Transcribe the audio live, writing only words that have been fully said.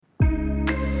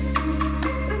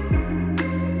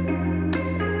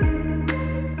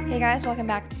guys, welcome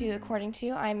back to According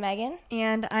To. I'm Megan.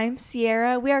 And I'm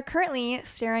Sierra. We are currently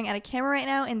staring at a camera right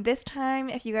now, and this time,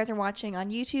 if you guys are watching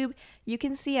on YouTube, you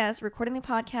can see us recording the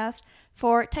podcast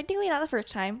for technically not the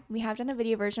first time. We have done a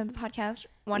video version of the podcast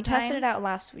one time. We tested it out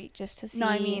last week just to see. No,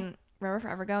 I mean, remember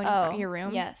forever ago in your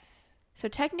room? Yes. So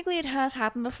technically it has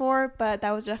happened before, but that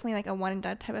was definitely like a one and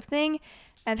done type of thing.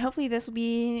 And hopefully this will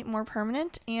be more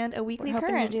permanent and a weekly occurrence.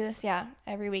 We're hoping to do this,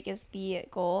 every week is the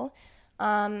goal.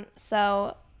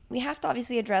 So we have to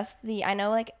obviously address I know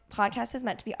like podcast is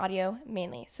meant to be audio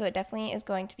mainly, so it definitely is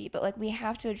going to be, but like we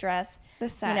have to address the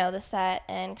set, the set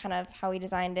and kind of how we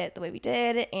designed it the way we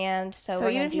did. And so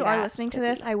even if you are listening to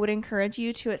this, I would encourage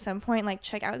you to at some point like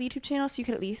check out the YouTube channel so you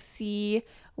could at least see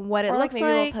what it looks like.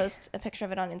 Maybe we'll post a picture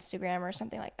of it on Instagram or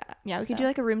something like that. Yeah, we could do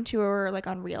like a room tour like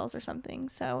on Reels or something.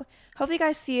 So hopefully you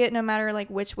guys see it no matter like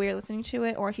which way you're listening to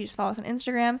it, or if you just follow us on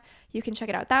Instagram, you can check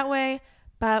it out that way.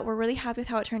 But we're really happy with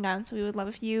how it turned out, so we would love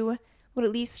if you would at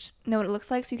least know what it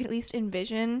looks like, so you could at least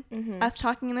envision us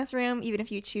talking in this room, even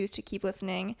if you choose to keep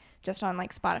listening just on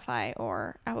like Spotify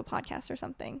or Apple Podcasts or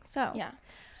something.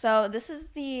 So this is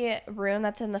the room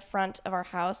that's in the front of our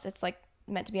house. It's like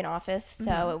meant to be an office,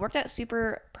 so it worked out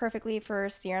super perfectly for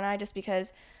Sierra and I, just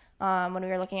because when we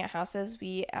were looking at houses,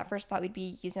 we at first thought we'd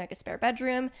be using like a spare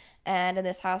bedroom, and in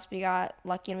this house we got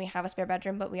lucky and we have a spare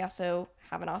bedroom, but we also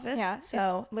have an office. Yeah,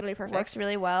 so it's literally perfect. Works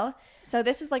really well. So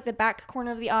this is like the back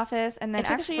corner of the office, and then it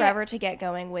took us forever to get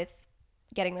going with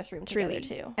getting this room together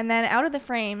too. And then out of the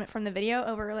frame from the video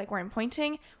over like where I'm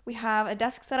pointing, we have a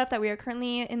desk setup that we are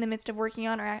currently in the midst of working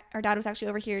on. Our dad was actually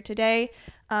over here today,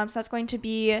 so that's going to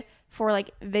be for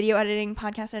like video editing,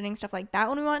 podcast editing, stuff like that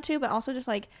when we want to, but also just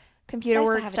like computer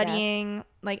work, studying,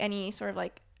 like any sort of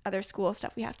like other school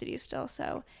stuff we have to do still.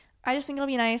 So I just think it'll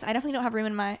be nice. I definitely don't have room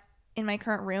in my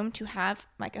current room to have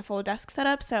like a full desk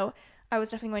setup, so I was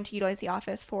definitely going to utilize the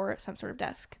office for some sort of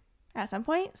desk at some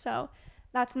point. So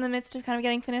that's in the midst of kind of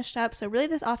getting finished up. So really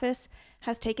this office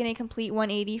has taken a complete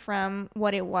 180 from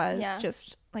what it was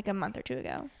just like a month or two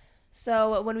ago.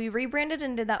 So when we rebranded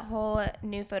and did that whole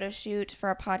new photo shoot for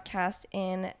our podcast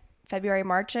in February,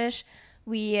 March-ish,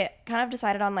 we kind of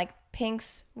decided on like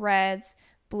pinks, reds,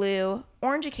 blue,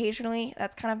 orange occasionally.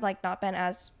 That's kind of like not been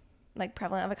as like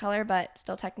prevalent of a color, but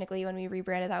still technically when we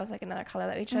rebranded, that was like another color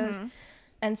that we chose.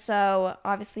 And so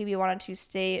obviously we wanted to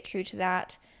stay true to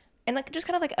that. And like just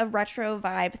kind of like a retro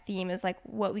vibe theme is like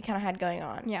what we kind of had going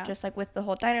on. Yeah. Just like with the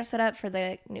whole diner setup for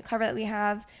the new cover that we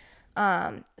have.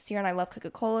 Sierra and I love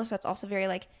Coca-Cola, so that's also very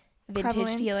like vintage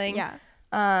prevalent feeling.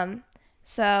 Yeah.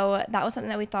 So that was something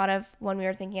that we thought of when we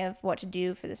were thinking of what to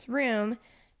do for this room.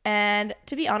 And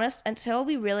to be honest, until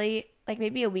we really, like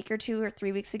maybe a week or 2 or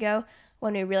 3 weeks ago,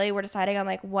 when we really were deciding on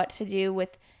like what to do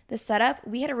with the setup,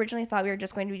 we had originally thought we were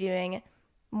just going to be doing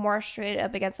more straight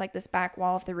up against like this back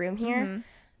wall of the room here.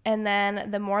 And then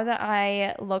the more that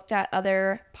I looked at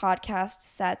other podcast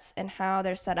sets and how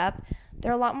they're set up,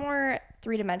 they're a lot more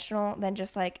three-dimensional than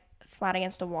just like flat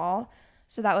against a wall.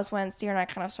 So that was when Sierra and I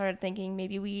kind of started thinking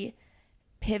maybe we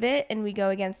pivot and we go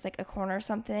against like a corner or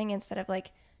something instead of like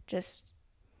just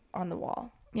on the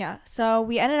wall. Yeah, so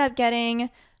we ended up getting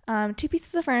 2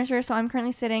 pieces of furniture. So I'm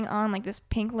currently sitting on like this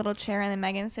pink little chair, and then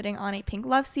Megan's sitting on a pink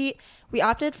love seat. We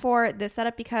opted for this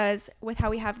setup because with how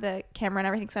we have the camera and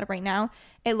everything set up right now,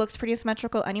 it looks pretty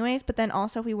symmetrical anyways. But then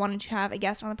also if we wanted to have a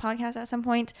guest on the podcast at some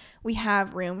point, we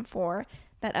have room for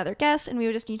that other guest, and we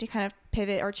would just need to kind of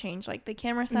pivot or change like the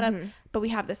camera setup, but we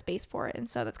have the space for it. And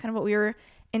so that's kind of what we were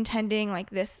intending like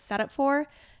this setup for.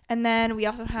 And then we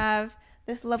also have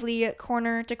this lovely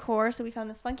corner decor. So we found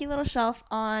this funky little shelf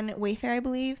on Wayfair, I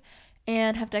believe,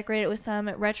 and have decorated it with some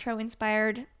retro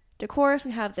inspired decor. So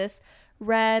we have this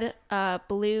red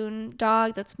balloon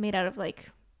dog that's made out of like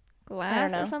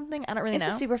glass or something. I don't really know. It's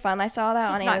just super fun. I saw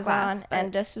that on Amazon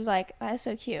and just was like, that is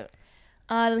so cute.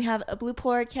 Then we have a blue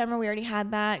Polaroid camera. We already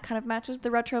had that. Kind of matches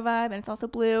the retro vibe, and it's also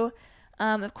blue.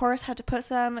 Of course, had to put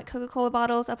some Coca-Cola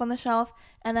bottles up on the shelf.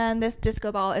 And then this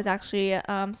disco ball is actually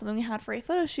something we had for a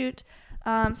photo shoot.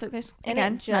 So this,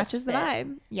 again, matches the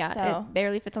vibe. Yeah, so it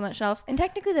barely fits on that shelf. And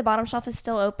technically the bottom shelf is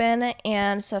still open.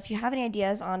 And so if you have any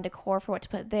ideas on decor for what to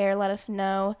put there, let us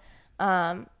know.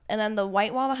 And then the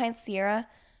white wall behind Sierra,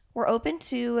 we're open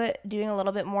to doing a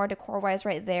little bit more decor-wise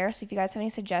right there. So if you guys have any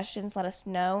suggestions, let us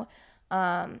know.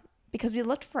 Because we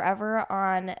looked forever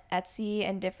on Etsy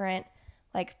and different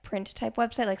like print type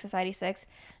website like Society6,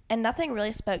 and nothing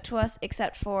really spoke to us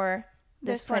except for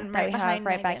this print that we have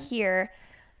right back here.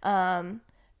 Because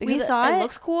we saw it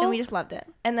looks cool and we just loved it.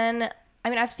 And then I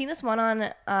mean, I've seen this one on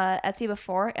Etsy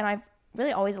before, and I've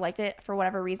really always liked it for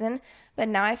whatever reason. But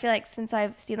now I feel like since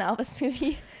I've seen the Elvis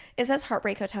movie, it says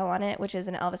Heartbreak Hotel on it, which is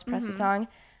an Elvis Presley song.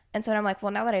 And so I'm like,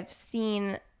 well, now that I've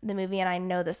seen the movie and I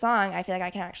know the song, I feel like I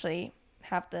can actually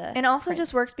have the... And also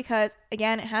just works because,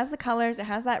 again, it has the colors. It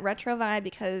has that retro vibe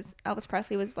because Elvis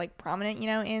Presley was, like, prominent, you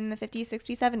know, in the 50s,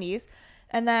 60s, 70s.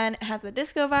 And then it has the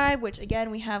disco vibe, which,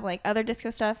 again, we have, like, other disco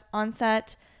stuff on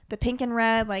set. The pink and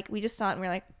red, like, we just saw it and we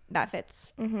were like, that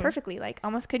fits perfectly. Like,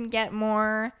 almost couldn't get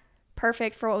more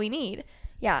perfect for what we need.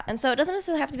 Yeah, and so it doesn't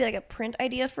necessarily have to be, like, a print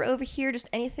idea for over here. Just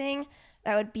anything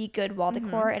that would be good wall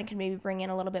decor and can maybe bring in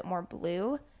a little bit more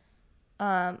blue.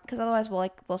 Because otherwise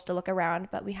we'll still look around,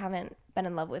 but we haven't been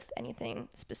in love with anything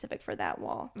specific for that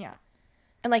wall. Yeah.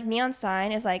 And like neon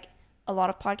sign is like a lot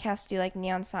of podcasts do like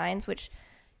neon signs, which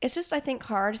it's just I think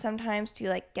hard sometimes to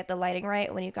like get the lighting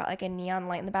right when you've got like a neon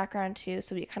light in the background too.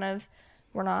 So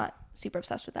we're not super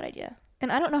obsessed with that idea.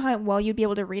 And I don't know how well you'd be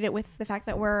able to read it with the fact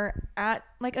that we're at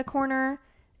like a corner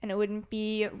and it wouldn't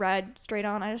be red straight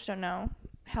on. I just don't know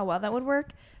how well that would work.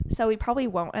 So we probably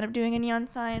won't end up doing a neon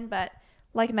sign, but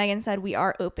like Megan said, we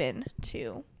are open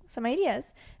to some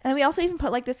ideas. And then we also even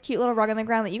put like this cute little rug on the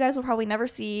ground that you guys will probably never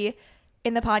see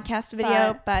in the podcast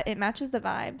video, but it matches the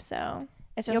vibe. So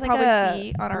it's just you'll like probably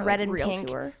see on our red and real pink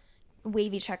tour.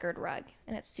 Wavy checkered rug,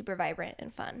 and it's super vibrant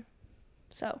and fun.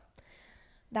 So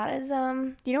that is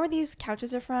Do you know where these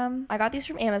couches are from? I got these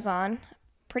from Amazon.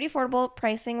 Pretty affordable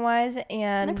pricing wise,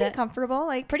 and they're pretty comfortable.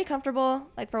 Like pretty comfortable,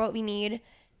 like for what we need.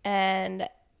 And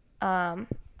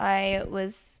I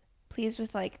was pleased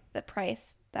with like the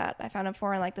price that I found them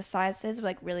for, and like the sizes were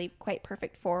like really quite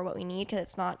perfect for what we need because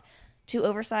it's not too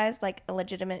oversized like a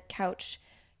legitimate couch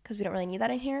because we don't really need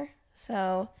that in here.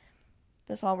 So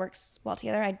this all works well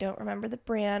together. I don't remember the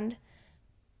brand,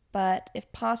 but if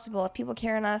possible, if people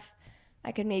care enough,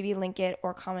 I could maybe link it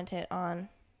or comment it on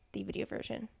the video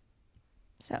version.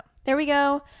 So there we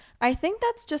go. I think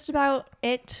that's just about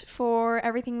it for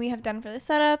everything we have done for the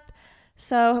setup.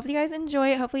 So hopefully you guys enjoy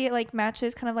it. Hopefully it like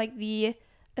matches kind of like the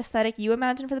aesthetic you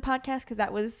imagined for the podcast, because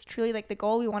that was truly like the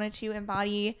goal. We wanted to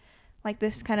embody like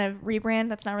this kind of rebrand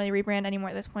that's not really a rebrand anymore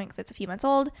at this point because it's a few months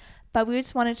old, but we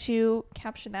just wanted to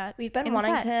capture that. We've been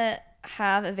wanting to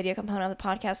have a video component of the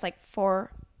podcast like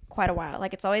for quite a while.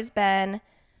 Like it's always been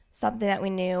something that we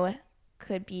knew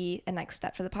could be a next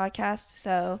step for the podcast.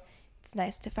 So it's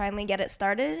nice to finally get it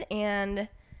started and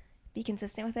be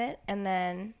consistent with it, and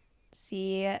then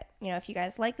see, if you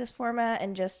guys like this format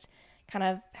and just kind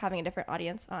of having a different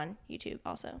audience on YouTube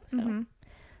also.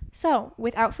 So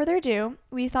without further ado,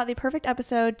 we thought the perfect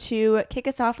episode to kick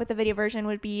us off with the video version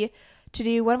would be to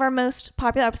do one of our most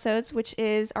popular episodes, which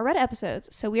is our Reddit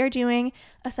episodes. So we are doing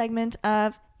a segment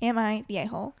of Am I the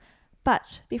A-hole?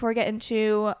 But before we get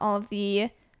into all of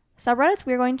the subreddits,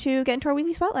 we're going to get into our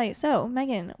weekly spotlight. So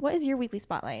Megan, what is your weekly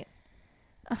spotlight?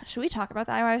 Should we talk about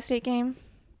the Iowa State game?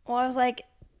 Well, I was like,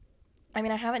 I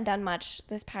haven't done much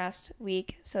this past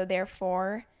week, so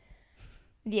therefore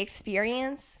the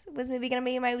experience was maybe going to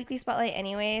be my weekly spotlight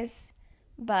anyways,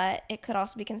 but it could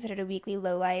also be considered a weekly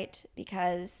lowlight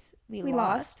because we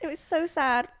lost. It was so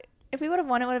sad. If we would have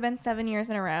won, it would have been 7 years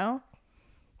in a row,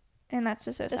 and that's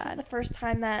just so sad. This is the first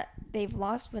time that they've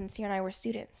lost when Sierra and I were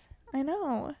students. I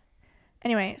know.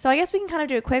 Anyway, so I guess we can kind of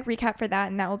do a quick recap for that,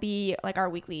 and that will be like our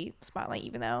weekly spotlight,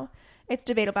 even though it's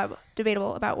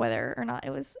debatable about whether or not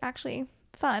it was actually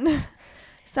fun.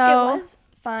 So it was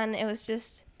fun. It was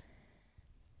just,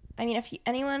 if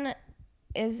anyone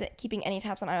is keeping any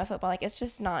tabs on Iowa football, like it's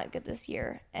just not good this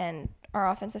year, and our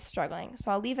offense is struggling.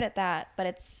 So I'll leave it at that. But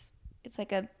it's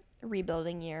like a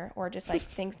rebuilding year, or just like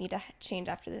things need to change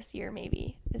after this year.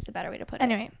 Maybe is a better way to put it.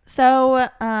 Anyway, so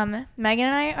Megan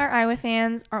and I are Iowa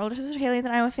fans. Our older sister Haley is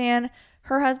an Iowa fan.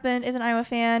 Her husband is an Iowa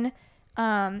fan.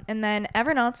 And then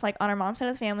everyone else, like on our mom's side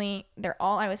of the family, they're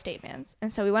all Iowa State fans.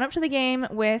 And so we went up to the game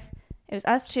it was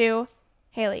us two,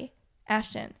 Haley,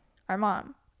 Ashton, our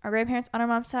mom, our grandparents on our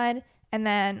mom's side, and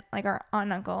then like our aunt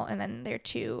and uncle, and then their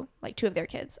two of their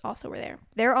kids also were there.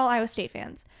 They're all Iowa State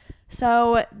fans.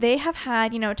 So they have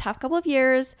had, a tough couple of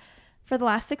years for the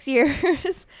last 6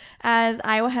 years as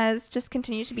Iowa has just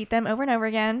continued to beat them over and over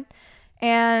again.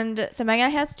 And so Megan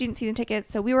and I had student season tickets,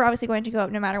 so we were obviously going to go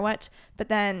up no matter what. But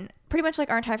then pretty much like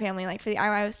our entire family, like for the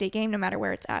Iowa State game, no matter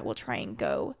where it's at, we'll try and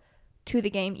go to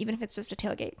the game, even if it's just a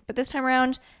tailgate. But this time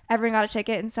around, everyone got a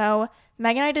ticket. And so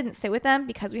Megan and I didn't sit with them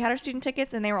because we had our student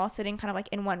tickets, and they were all sitting kind of like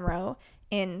in one row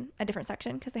in a different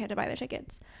section because they had to buy their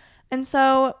tickets. And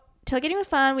so tailgating was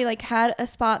fun. We like had a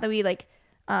spot that we like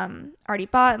already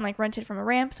bought and like rented from a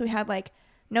ramp. So we had like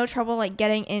no trouble like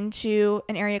getting into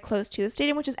an area close to the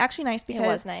stadium, which is actually nice because it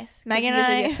was nice. Megan and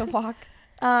I you have to walk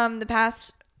the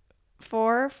past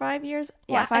 4 or 5 years.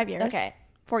 Yeah, 5 years. Okay,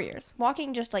 4 years.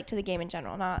 Walking just like to the game in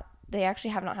general, not they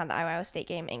actually have not had the Iowa State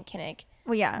game in Kinnick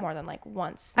Well, yeah. more than like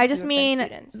once. I since just we've been mean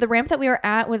students. the ramp that we were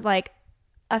at was like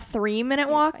a 3-minute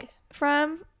Maybe walk twice.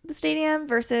 from the stadium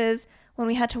versus when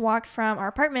we had to walk from our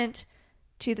apartment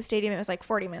to the stadium, it was like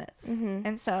 40 minutes. Mhm.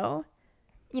 And so,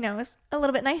 you know, it was a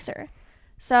little bit nicer.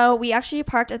 So we actually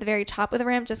parked at the very top of the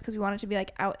ramp just because we wanted to be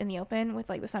like out in the open with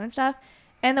like the sun and stuff.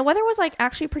 And the weather was like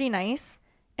actually pretty nice,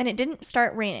 and it didn't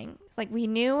start raining. It's like we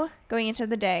knew going into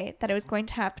the day that it was going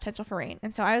to have potential for rain.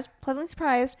 And so I was pleasantly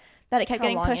surprised that it kept How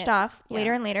getting long pushed it- off yeah,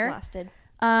 later and later. lasted.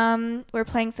 We were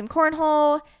playing some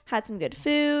cornhole, had some good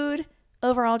food,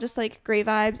 overall just like great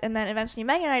vibes. And then eventually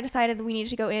Megan and I decided we needed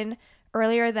to go in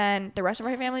earlier than the rest of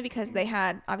our family because they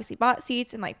had obviously bought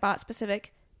seats and like bought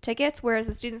specific tickets, whereas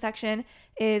the student section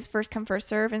is first come first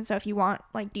serve. And so if you want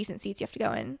like decent seats, you have to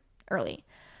go in early.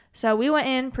 So we went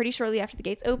in pretty shortly after the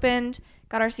gates opened,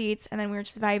 got our seats, and then we were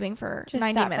just vibing for Just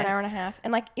 90 sat minutes. for an hour and a half,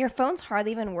 and like your phone's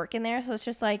hardly even working there, so it's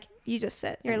just like You just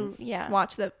sit. you're and yeah.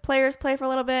 watch the players play for a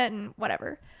little bit and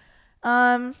whatever.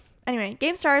 Anyway,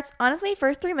 game starts. Honestly,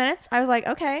 first 3 minutes, I was like,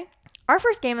 okay. Our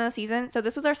first game of the season, so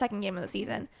this was our second game of the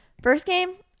season. First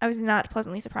game, I was not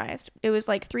pleasantly surprised. It was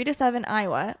like 3-7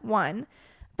 Iowa won,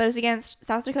 but it was against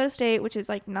South Dakota State, which is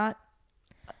like not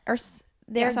They're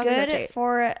South Dakota good State.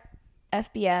 for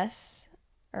FBS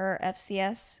or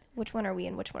FCS. Which one are we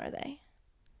and which one are they?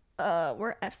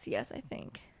 We're FCS, I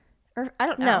think. Or I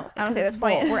don't know. No, I don't because say it's this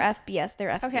point. We're FBS. They're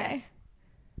FCS.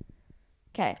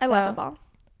 Okay. I love football.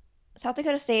 South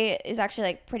Dakota State is actually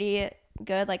like pretty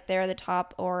good. Like they're the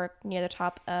top or near the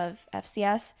top of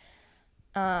FCS.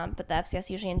 But the FCS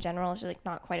usually in general is like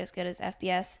not quite as good as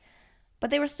FBS. But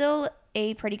they were still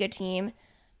a pretty good team.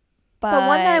 But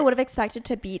one that I would have expected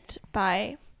to beat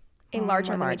by a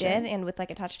larger more than we margin. did, and with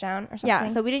like a touchdown or something. Yeah,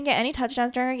 so we didn't get any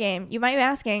touchdowns during our game. You might be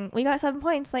asking, we got 7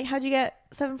 points. Like, how'd you get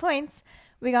 7 points?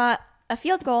 We got a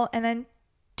field goal and then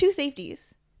 2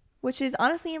 safeties, which is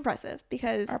honestly impressive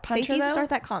because Our puncher, safeties just though,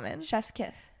 aren't that common. Chef's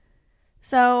kiss.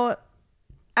 So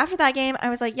after that game, I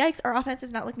was like, yikes, our offense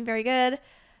is not looking very good.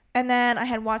 And then I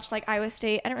had watched like Iowa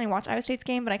State. I didn't really watch Iowa State's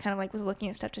game, but I kind of like was looking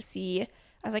at stuff to see.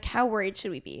 I was like, how worried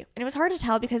should we be? And it was hard to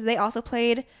tell because they also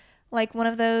played like one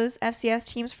of those FCS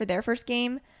teams for their first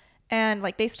game, and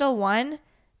like they still won. And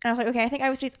I was like, okay, I think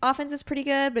Iowa State's offense is pretty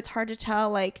good, but it's hard to tell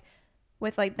like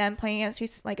with like them playing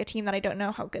against like a team that I don't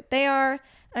know how good they are.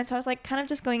 And so I was like kind of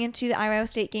just going into the Iowa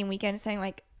State game weekend saying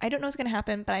like, I don't know what's going to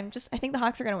happen, but I think the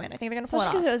Hawks are going to win. I think they're going to pull it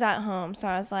Especially off. because it was at home. So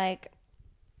I was like,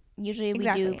 usually we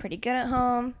Exactly. do pretty good at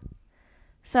home.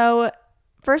 So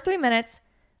first 3 minutes,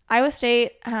 Iowa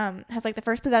State has like the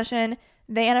first possession.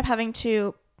 They end up having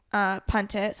to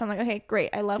punt it. So I'm like, okay, great.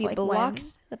 I love We like blocked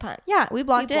when... the punt. Yeah, we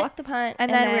blocked We it. blocked the punt.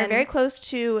 And then we were very close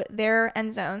to their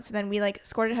end zone. So then we like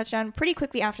scored a touchdown pretty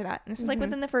quickly after that. And this is like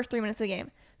within the first 3 minutes of the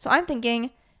game. So I'm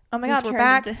thinking, oh my God, we're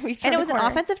back. And it was an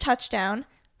offensive touchdown.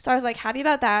 So I was like happy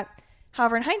about that.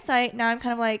 However, in hindsight, now I'm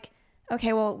kind of like,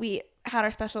 okay, well, we had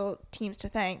our special teams to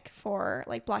thank for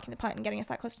like blocking the punt and getting us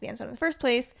that close to the end zone in the first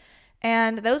place.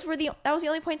 And that was the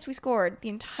only points we scored the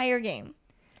entire game.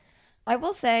 I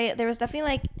will say there was definitely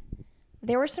like,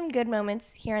 there were some good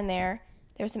moments here and there.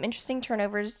 There were some interesting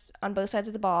turnovers on both sides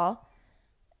of the ball.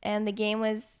 And the game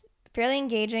was fairly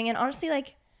engaging. And honestly,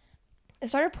 like, it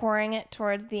started pouring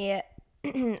towards the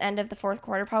end of the fourth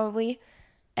quarter probably.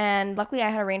 And luckily I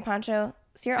had a rain poncho.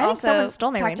 Sierra I think also someone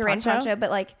stole my packed rain a rain poncho. poncho. But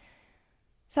like,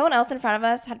 someone else in front of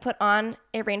us had put on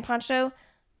a rain poncho.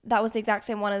 That was the exact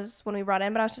same one as when we brought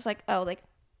in. But I was just like, oh, like,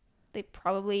 they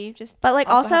probably just But like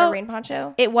also had also a rain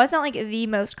poncho. it wasn't like the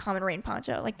most common rain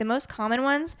poncho. Like the most common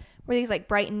ones were these like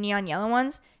bright neon yellow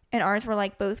ones, and ours were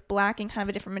like both black and kind of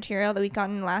a different material that we'd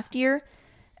gotten last year.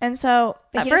 And so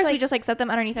But at he first just, we like- just like set them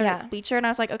underneath our Yeah. bleacher, and I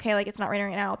was like, okay, like it's not raining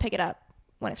right now. I'll pick it up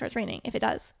when it starts raining if it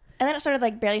does. And then it started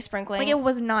like barely sprinkling. Like it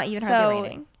was not even hardly So-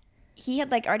 raining. He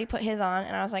had like already put his on,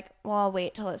 and I was like, well, I'll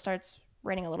wait till it starts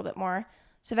raining a little bit more.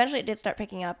 So eventually it did start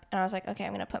picking up, and I was like, okay,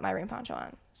 I'm gonna put my rain poncho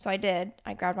on. So I did.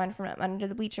 I grabbed mine from under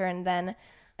the bleacher, and then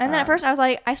At first I was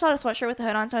like, I still had a sweatshirt with the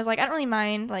hood on, so I was like, I don't really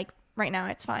mind. Like right now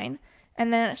it's fine.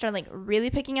 And then it started like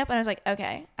really picking up, and I was like,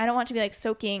 okay, I don't want to be like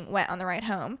soaking wet on the ride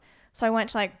home. So I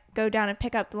went to like go down and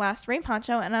pick up the last rain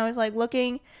poncho, and I was like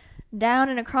looking down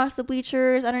and across the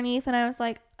bleachers underneath, and I was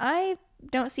like, I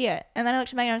don't see it. And then I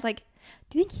looked at Megan and I was like,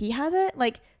 do you think he has it?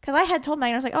 Like, because I had told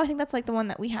Megan, I was like, oh, I think that's like the one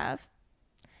that we have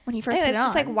when he first anyway, put it's it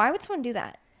just on. like, why would someone do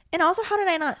that? And also, how did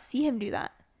I not see him do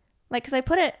that? Like, because I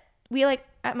put it, we like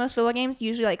at most football games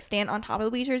usually like stand on top of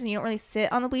the bleachers, and you don't really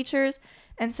sit on the bleachers.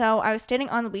 And so I was standing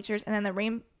on the bleachers, and then the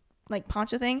rain like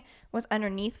poncho thing was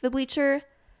underneath the bleacher.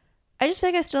 I just feel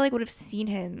like I still like would have seen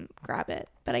him grab it,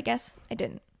 but I guess I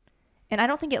didn't. And I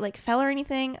don't think it like fell or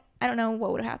anything. I don't know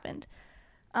what would have happened.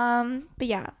 But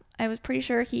yeah, I was pretty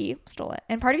sure he stole it.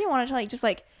 And part of me wanted to like just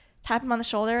like tap him on the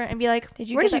shoulder and be like,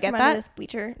 where did you get that? This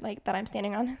bleacher like that I'm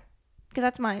standing on? Because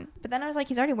that's mine. But then I was like,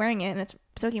 he's already wearing it and it's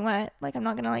soaking wet. Like, I'm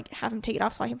not gonna like have him take it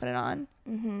off so I can put it on.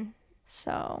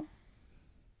 So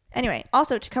anyway,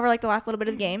 also to cover like the last little bit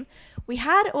of the game, we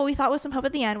had what we thought was some hope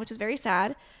at the end, which is very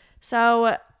sad.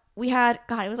 So we had,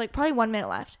 God, it was like probably 1 minute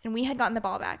left, and we had gotten the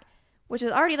ball back, which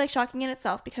is already like shocking in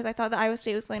itself because I thought that Iowa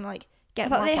State was going to like get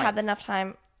more points. I thought they had enough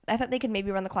time. I thought they could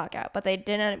maybe run the clock out, but they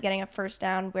didn't end up getting a first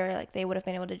down where like they would have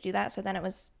been able to do that. So then it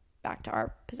was back to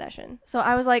our possession. So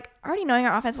I was like, already knowing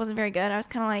our offense wasn't very good, I was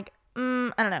kind of like,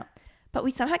 I don't know. But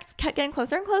we somehow kept getting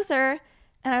closer and closer.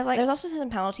 And I was like, there's also some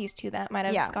penalties too that might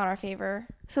have gone our favor.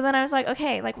 So then I was like,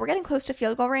 okay, like we're getting close to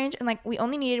field goal range, and like we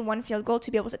only needed one field goal to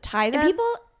be able to tie them. And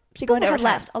people had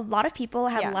left. A lot of people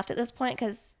had left at this point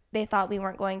because they thought we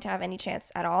weren't going to have any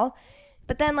chance at all.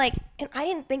 But then like, and I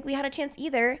didn't think we had a chance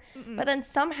either. But then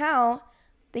somehow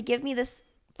they give me this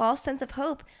false sense of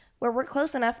hope where we're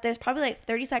close enough. There's probably like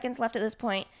 30 seconds left at this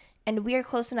point, and we are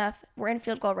close enough. We're in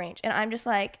field goal range, and I'm just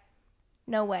like,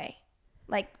 no way.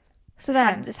 Like, so then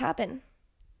how did this happen?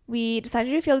 We decided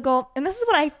to do a field goal, and this is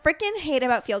what I freaking hate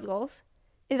about field goals,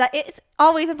 is that it's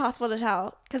always impossible to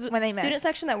tell because when they miss. The student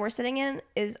section that we're sitting in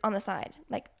is on the side.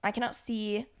 Like, I cannot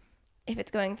see if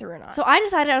it's going through or not. So I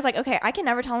decided, I was like, okay, I can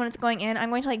never tell when it's going in. I'm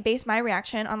going to like base my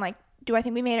reaction on like, do I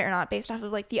think we made it or not, based off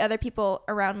of like the other people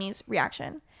around me's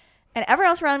reaction. And everyone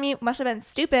else around me must have been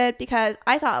stupid because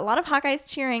I saw a lot of Hawkeyes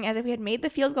cheering as if we had made the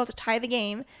field goal to tie the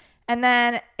game. And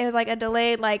then it was like a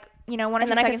delayed, like, you know, 1 or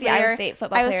 2 seconds later,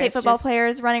 Iowa State football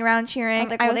players running around cheering. I was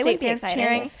like, well, Iowa State fans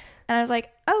cheering. If... And I was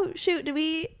like, oh, shoot, did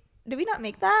we not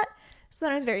make that? So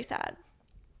then it was very sad.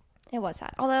 It was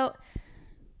sad. Although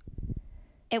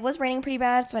it was raining pretty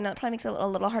bad, so I know it probably makes it a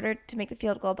little harder to make the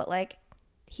field goal. But, like,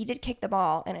 he did kick the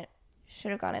ball, and it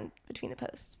should have gone in between the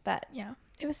posts. But yeah,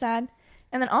 it was sad.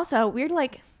 And then also, weirdly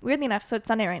enough, so it's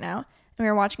Sunday right now, and we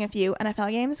were watching a few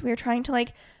NFL games. We were trying to,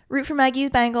 like, root for Maggie's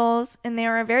Bengals, and they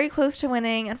were very close to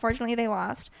winning. Unfortunately, they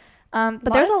lost. But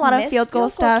there's a lot of field goal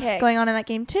stuff going on in that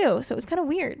game, too. So it was kind of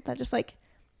weird that just, like,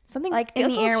 something's like in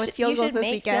the air with field goals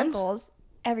this weekend. Field goals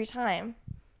every time.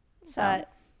 So, I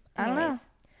don't know.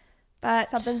 But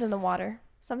something's in the water.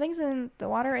 Something's in the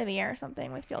water or the air or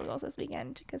something with field goals this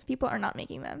weekend because people are not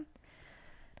making them.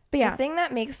 But yeah. The thing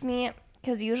that makes me,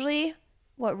 because usually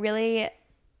what really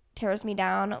tears me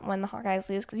down when the Hawkeyes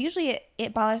lose, because usually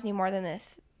it bothers me more than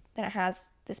it has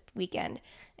this weekend.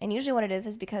 And usually what it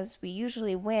is because we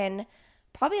usually win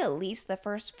probably at least the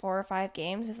first 4 or 5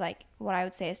 games is like what I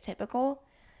would say is typical.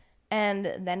 And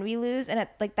then we lose, and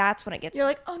that's when it gets. You're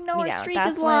like, oh no, our streak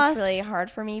is lost. That's when it's really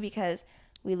hard for me because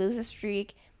we lose a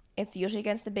streak. It's usually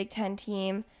against a Big Ten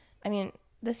team. I mean,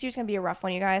 this year's gonna be a rough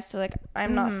one, you guys. So like,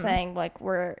 I'm not saying like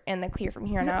we're in the clear from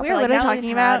here now. We're literally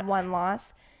talking about one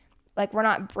loss. Like we're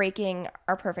not breaking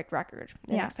our perfect record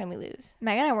the next time we lose.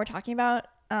 Megan and I were talking about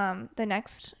the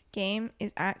next game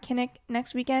is at Kinnick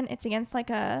next weekend. It's against like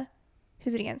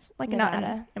who's it against? Like Nevada.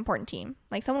 Not an important team,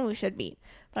 like someone we should beat.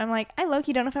 But I'm like, I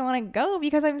low-key don't know if I want to go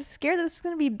because I'm scared that it's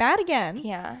gonna be bad again.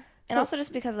 Yeah, and also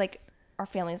just because like our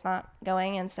family's not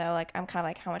going, and so like I'm kind of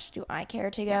like, how much do I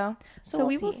care to go? Yeah. So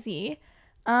we will see.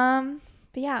 But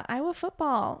yeah, Iowa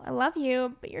football. I love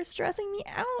you, but you're stressing me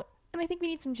out, and I think we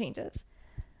need some changes.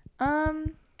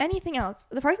 Anything else?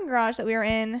 The parking garage that we were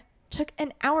in took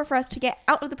an hour for us to get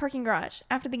out of the parking garage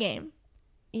after the game.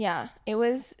 Yeah, it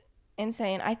was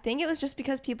insane. I think it was just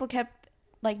because people kept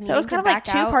like, so it was kind of like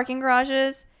 2 parking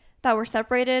garages that were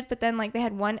separated, but then like they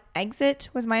had one exit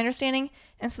was my understanding,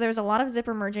 and so there was a lot of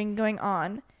zipper merging going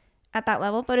on at that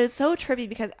level. But it was so trippy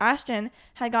because Ashton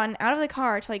had gotten out of the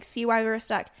car to like see why we were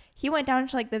stuck. He went down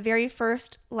to like the very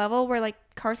first level where like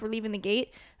cars were leaving the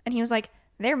gate, and he was like,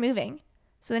 they're moving.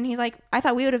 So then he's like, I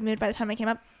thought we would have moved by the time I came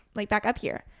up, like back up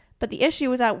here. But the issue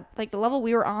was that like the level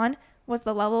we were on was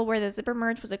the level where the zipper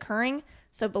merge was occurring.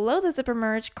 So below the zipper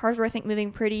merge, cars were, I think,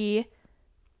 moving pretty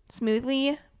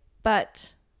smoothly,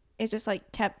 but it just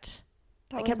like kept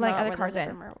letting other cars in.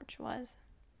 Which was,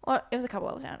 well, it was a couple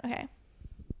levels down. Okay.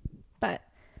 But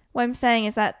what I'm saying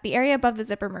is that the area above the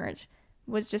zipper merge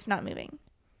was just not moving.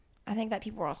 I think that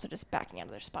people were also just backing out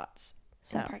of their spots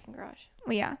in the parking garage.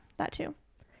 Well, yeah, that too.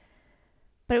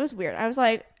 But it was weird. I was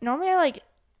like,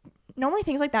 normally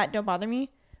things like that don't bother me,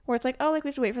 where it's like, oh, like we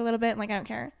have to wait for a little bit, and like I don't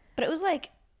care. But it was like,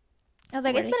 I was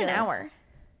like, ridiculous. It's been an hour,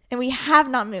 and we have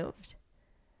not moved.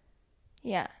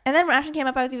 Yeah. And then when Ashton came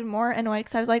up, I was even more annoyed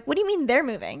because I was like, what do you mean they're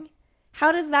moving?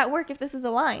 How does that work if this is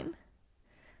a line?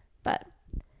 But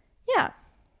yeah,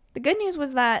 the good news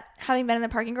was that having been in the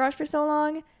parking garage for so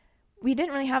long, we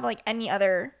didn't really have like any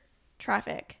other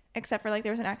traffic except for like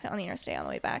there was an accident on the interstate on the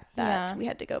way back that we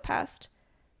had to go past.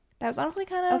 That was honestly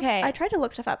kind of okay. I tried to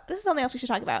look stuff up. This is something else we should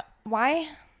talk about. Why?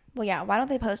 Well, yeah. Why don't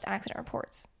they post accident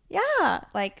reports? Yeah,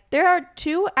 like there are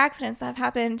 2 accidents that have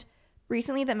happened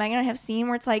recently that Megan and I have seen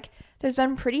where it's like there's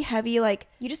been pretty heavy like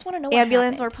you just want to know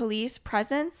ambulance what or police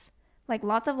presence, like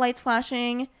lots of lights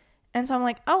flashing, and so I'm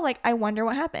like, oh, like I wonder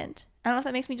what happened. I don't know if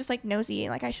that makes me just like nosy,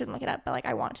 like I shouldn't look it up, but like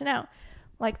I want to know.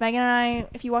 Like Megan and I,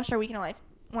 if you watched our Weekend of Life,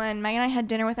 when Megan and I had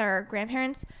dinner with our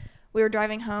grandparents, we were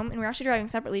driving home, and we were actually driving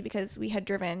separately because we had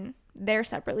driven there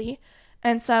separately,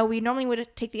 and so we normally would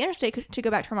take the interstate to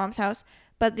go back to her mom's house,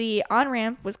 but the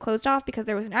on-ramp was closed off because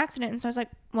there was an accident, and so I was like,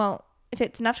 well, if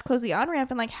it's enough to close the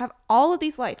on-ramp and like have all of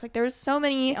these lights, like there was so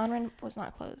many. The on-ramp was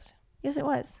not closed. Yes, it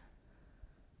was.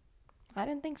 I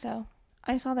didn't think so.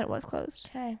 I saw that it was closed.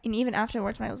 Okay. And even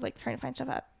afterwards, when I was like trying to find stuff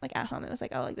up, like at home, it was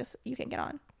like, oh, like this, you can get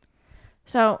on.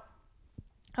 So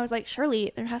I was like,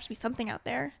 surely there has to be something out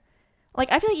there.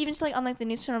 Like I feel like even just like on like the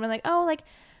news channel, I'm like, oh, like,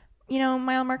 you know,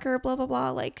 mile marker, blah blah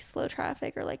blah, like slow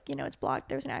traffic, or like, you know, it's blocked,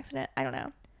 there's an accident. I don't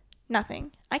know.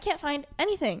 Nothing. I can't find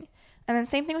anything. And then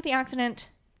same thing with the accident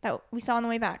that we saw on the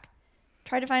way back.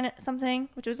 Tried to find something,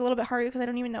 which was a little bit harder because I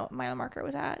don't even know what mile marker it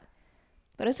was at.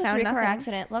 But it was a 3-car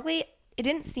accident. Luckily, it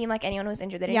didn't seem like anyone was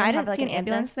injured. They didn't I have didn't like see an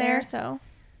ambulance there. So,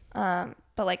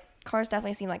 but like cars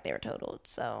definitely seemed like they were totaled.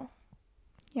 So,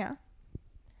 yeah.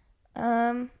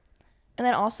 And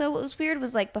then also what was weird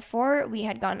was like before we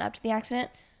had gotten up to the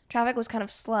accident, traffic was kind of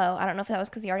slow. I don't know if that was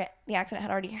because the accident had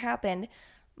already happened,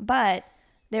 but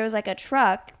there was like a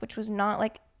truck, which was not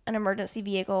like an emergency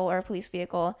vehicle or a police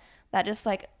vehicle, that just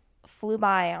like flew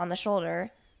by on the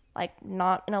shoulder, like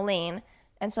not in a lane.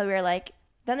 And so we were like,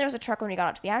 then there was a truck when we got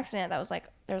up to the accident that was like,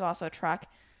 there's also a truck.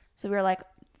 So we were like,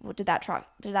 well, did that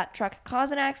truck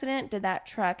cause an accident? Did that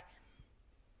truck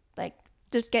like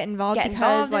just get involved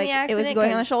because like it was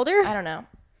going on the shoulder? I don't know.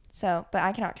 So, but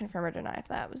I cannot confirm or deny if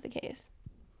that was the case.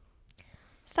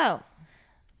 So,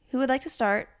 who would like to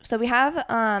start? So we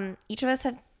have, each of us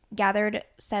have gathered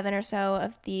 7 or so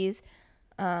of these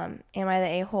Am I the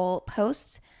A-hole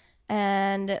posts,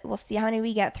 and we'll see how many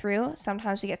we get through.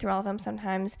 Sometimes we get through all of them.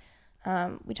 Sometimes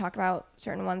we talk about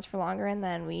certain ones for longer, and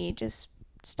then we just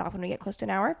stop when we get close to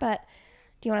an hour. But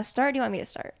do you want to start? Do you want me to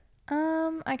start?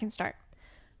 I can start.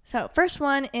 So first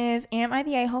one is, am I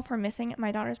the a-hole for missing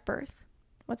my daughter's birth?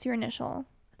 What's your initial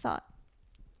thought?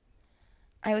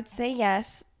 I would say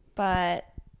yes, but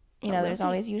you know, there's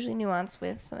always usually nuance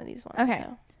with some of these ones. Okay.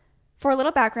 So. For a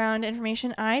little background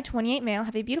information, I, 28 male,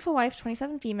 have a beautiful wife,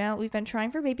 27 female. We've been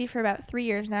trying for a baby for about 3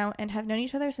 years now and have known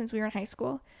each other since we were in high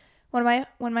school. When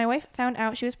my wife found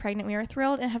out she was pregnant, we were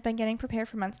thrilled and have been getting prepared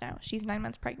for months now. She's 9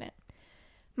 months pregnant.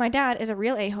 My dad is a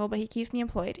real a-hole, but he keeps me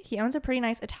employed. He owns a pretty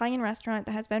nice Italian restaurant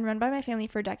that has been run by my family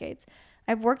for decades.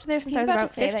 I've worked there since I was about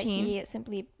 15. That he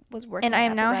simply was working and I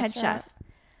am at now the a head restaurant. chef.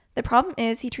 The problem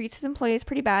is he treats his employees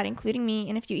pretty bad, including me,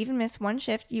 and if you even miss one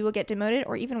shift, you will get demoted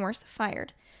or even worse,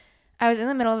 fired. I was in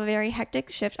the middle of a very hectic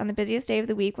shift on the busiest day of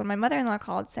the week when my mother-in-law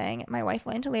called saying my wife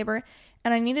went into labor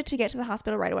and I needed to get to the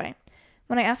hospital right away.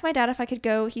 When I asked my dad if I could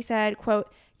go, he said,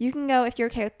 quote, "You can go if you're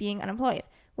okay with being unemployed,"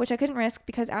 which I couldn't risk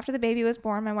because after the baby was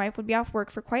born, my wife would be off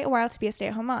work for quite a while to be a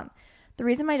stay-at-home mom. The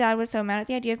reason my dad was so mad at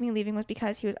the idea of me leaving was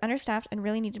because he was understaffed and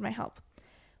really needed my help.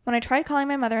 When I tried calling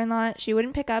my mother-in-law, she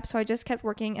wouldn't pick up, so I just kept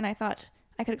working and I thought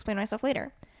I could explain myself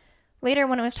later. Later,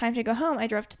 when it was time to go home, I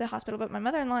drove to the hospital, but my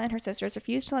mother-in-law and her sisters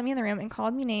refused to let me in the room and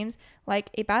called me names like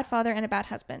a bad father and a bad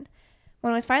husband.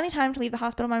 When it was finally time to leave the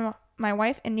hospital, my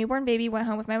wife and newborn baby went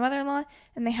home with my mother-in-law,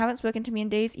 and they haven't spoken to me in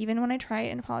days, even when I try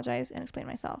and apologize and explain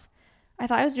myself. I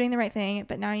thought I was doing the right thing,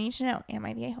 but now I need to know, am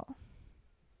I the a-hole?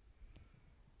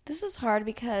 This is hard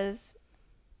because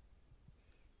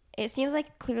it seems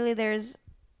like clearly there's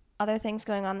other things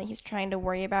going on that he's trying to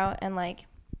worry about and like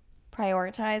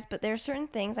prioritize, but there are certain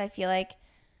things I feel like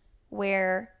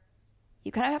where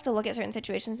you kind of have to look at certain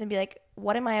situations and be like,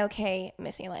 what am I okay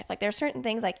missing in life? Like there are certain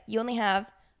things like you only have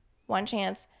one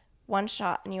chance, one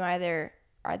shot, and you either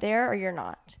are there or you're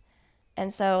not.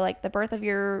 And so like the birth of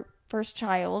your first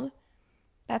child,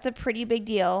 that's a pretty big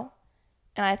deal.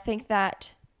 And I think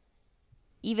that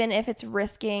even if it's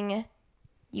risking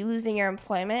you losing your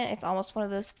employment, it's almost one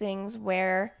of those things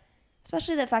where,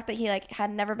 especially the fact that he like had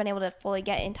never been able to fully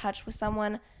get in touch with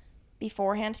someone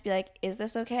beforehand to be like, is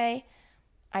this okay?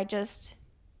 I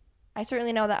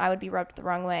certainly know that I would be rubbed the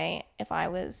wrong way if I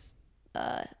was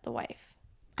the wife.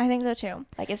 I think so too.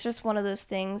 Like it's just one of those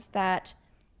things that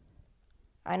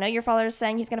I know your father is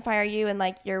saying he's going to fire you and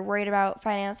like you're worried about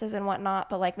finances and whatnot,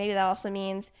 but like maybe that also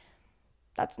means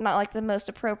that's not like the most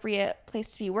appropriate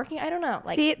place to be working. I don't know.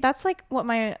 Like, see, that's like what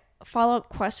my follow-up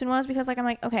question was, because like I'm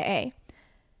like, okay,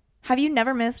 Have you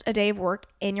never missed a day of work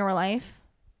in your life?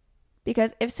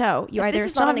 Because if so, you If either this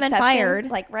is still not have an been exception, fired.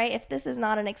 like, right? If this is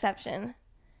not an exception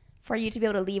for you to be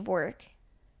able to leave work.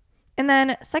 And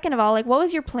then second of all, like, what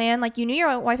was your plan? Like, you knew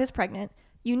your wife is pregnant.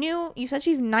 You said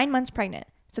she's 9 months pregnant.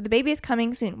 So the baby is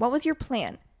coming soon. What was your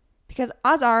plan? Because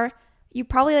odds are you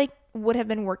probably like would have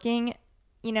been working,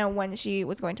 you know, when she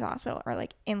was going to the hospital or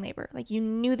like in labor. Like, you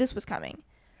knew this was coming.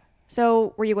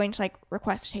 So were you going to like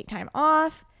request to take time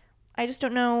off? I just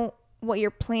don't know what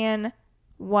your plan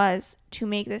was to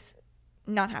make this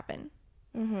not happen.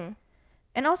 Mm-hmm.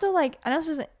 And also, like, I know this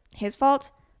isn't his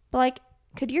fault, but like,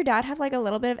 could your dad have like a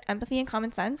little bit of empathy and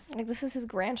common sense? Like, this is his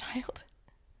grandchild.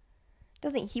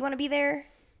 Doesn't he want to be there?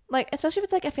 Like, especially if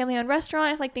it's like a family-owned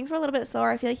restaurant, if like things were a little bit slower,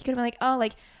 I feel like he could have been like, oh,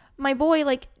 like my boy,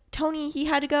 like Tony, he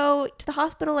had to go to the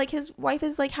hospital. Like, his wife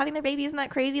is like having their baby. Isn't that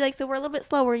crazy? Like, so we're a little bit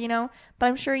slower, you know. But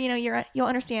I'm sure, you know, you'll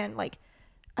understand. Like,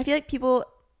 I feel like people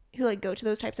who like go to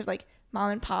those types of like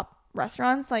mom and pop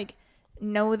restaurants like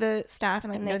know the staff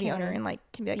and like And know they the owner can and like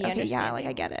can be like, be okay, yeah, like I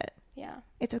understanding. get it. Yeah.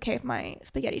 It's okay if my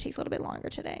spaghetti takes a little bit longer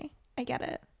today. I get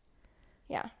it.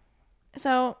 Yeah.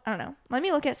 So, I don't know. Let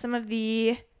me look at some of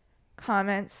the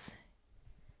comments.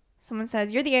 Someone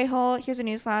says, you're the a-hole. Here's a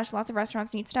newsflash. Lots of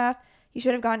restaurants need staff. You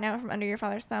should have gotten out from under your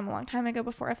father's thumb a long time ago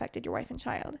before it affected your wife and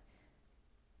child.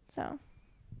 So,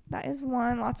 that is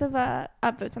one. Lots of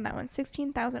upvotes on that one.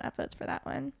 16,000 upvotes for that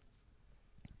one.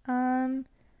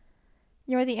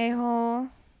 You're the a-hole.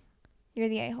 You're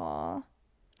the a-hole.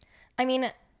 I mean,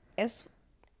 it's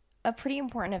a pretty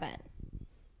important event.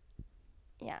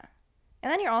 Yeah.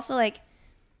 And then you're also like,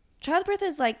 childbirth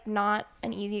is like not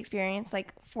an easy experience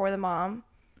like for the mom.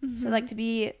 Mm-hmm. So like to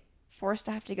be forced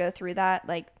to have to go through that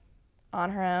like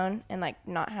on her own and like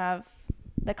not have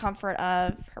the comfort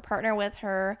of her partner with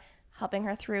her helping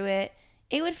her through it,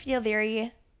 it would feel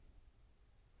very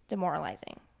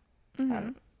demoralizing. Mm-hmm.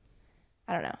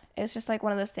 I don't know. It's just like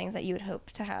one of those things that you would hope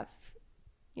to have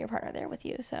your partner there with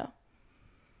you. So,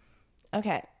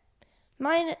 okay.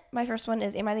 My first one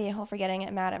is, am I the a-hole for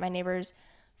getting mad at my neighbors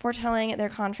for telling their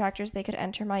contractors they could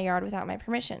enter my yard without my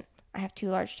permission? I have 2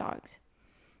 large dogs.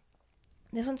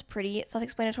 This one's pretty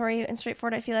self-explanatory and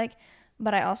straightforward, I feel like,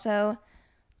 but I also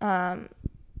thought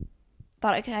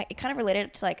it kind of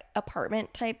related to like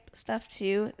apartment type stuff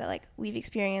too that like we've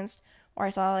experienced, or I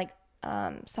saw like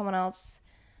someone else,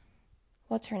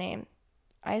 what's her name?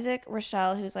 Isaac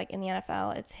Rochelle, who's like in the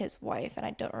NFL. It's his wife, and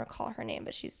I don't recall her name,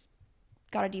 but she's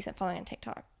got a decent following on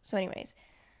TikTok. So anyways,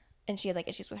 and she had like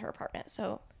issues with her apartment.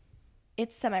 So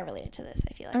it's semi-related to this,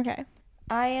 I feel like. Okay.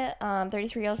 I,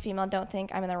 33-year-old female, don't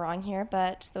think I'm in the wrong here,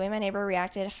 but the way my neighbor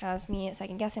reacted has me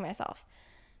second-guessing myself.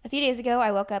 A few days ago,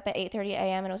 I woke up at 8:30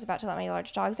 a.m. and was about to let my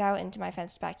large dogs out into my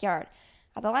fenced backyard.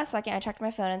 At the last second, I checked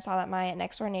my phone and saw that my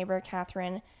next-door neighbor,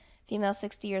 Catherine, female,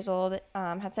 60 years old,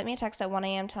 had sent me a text at 1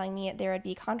 a.m. telling me there would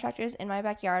be contractors in my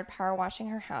backyard power washing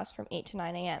her house from 8 to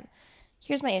 9 a.m.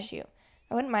 Here's my issue.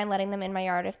 I wouldn't mind letting them in my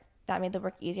yard if that made the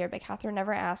work easier, but Catherine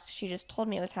never asked. She just told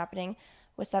me it was happening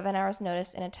with 7 hours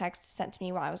notice in a text sent to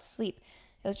me while I was asleep.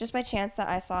 It was just by chance that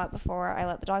I saw it before I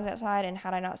let the dogs outside, and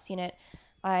had I not seen it,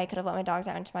 I could have let my dogs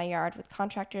out into my yard with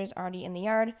contractors already in the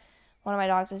yard. One of my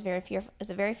dogs is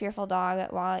a very fearful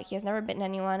dog. While he has never bitten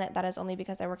anyone, that is only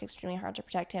because I work extremely hard to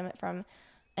protect him from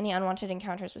any unwanted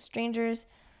encounters with strangers.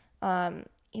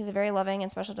 He's a very loving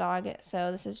and special dog,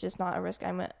 so this is just not a risk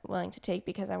I'm willing to take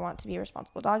because I want to be a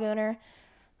responsible dog owner.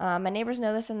 My neighbors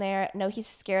know this, and they know he's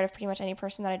scared of pretty much any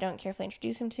person that I don't carefully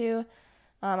introduce him to.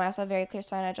 I also have very clear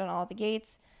signage on all the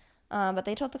gates. But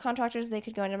they told the contractors they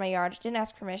could go into my yard, didn't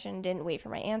ask permission, didn't wait for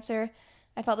my answer.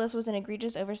 I felt this was an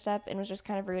egregious overstep and was just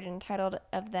kind of rude and entitled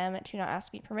of them to not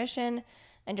ask me permission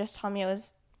and just tell me it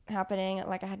was happening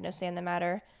like I had no say in the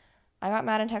matter. I got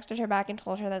mad and texted her back and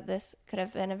told her that this could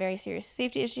have been a very serious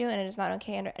safety issue and it is not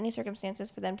okay under any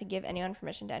circumstances for them to give anyone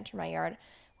permission to enter my yard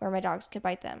where my dogs could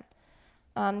bite them.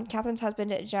 Catherine's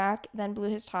husband, Jack, then blew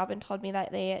his top and told me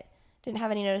that they didn't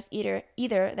have any notice either.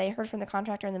 They heard from the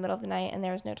contractor in the middle of the night and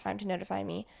there was no time to notify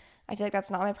me. I feel like that's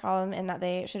not my problem and that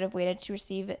they should have waited to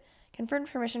receive confirmed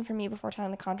permission from me before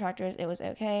telling the contractors it was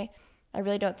okay. I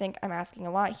really don't think I'm asking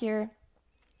a lot here.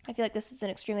 I feel like this is an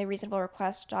extremely reasonable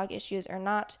request, dog issues or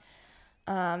not.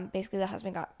 Basically, the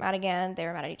husband got mad again. They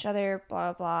were mad at each other,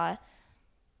 blah, blah.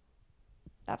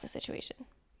 That's a situation.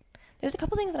 There's a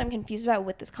couple things that I'm confused about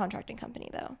with this contracting company,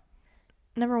 though.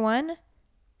 Number one,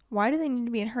 why do they need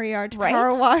to be in her yard to Right?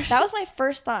 power wash? That was my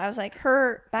first thought. I was like,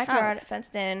 her backyard, house.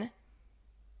 fenced in.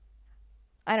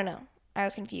 I don't know. I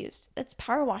was confused. It's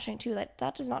power washing, too.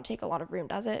 That does not take a lot of room,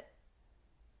 does it?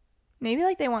 Maybe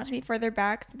like they want to be further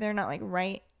back so they're not like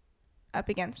right up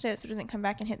against it so it doesn't come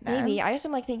back and hit them. Maybe. I just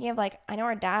am like thinking of like, I know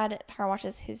our dad power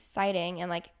washes his siding, and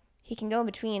like he can go in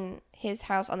between his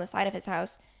house on the side of his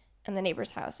house and the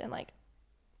neighbor's house, and like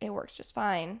it works just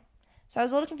fine. So I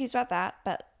was a little confused about that,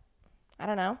 but I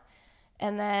don't know.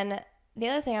 And then the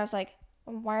other thing, I was like,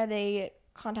 why are they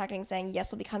contacting saying,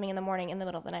 yes, we'll be coming in the morning in the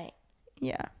middle of the night?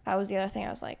 Yeah. That was the other thing. I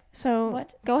was like, so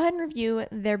what? Go ahead and review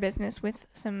their business with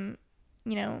some,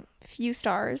 few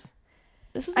stars.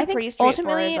 This was I a think pretty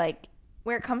straightforward, ultimately, like,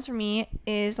 where it comes from me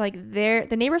is like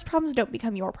the neighbors' problems don't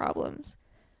become your problems.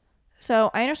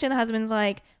 So I understand the husband's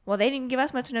like, well, they didn't give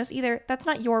us much notice either. That's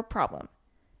not your problem.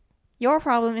 Your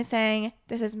problem is saying,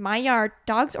 this is my yard,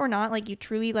 dogs or not, like you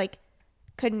truly like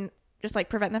couldn't just like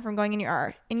prevent them from going in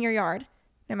your yard,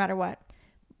 no matter what.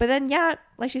 But then, yeah,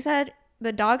 like she said,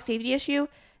 the dog safety issue,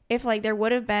 if like there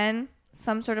would have been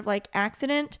some sort of like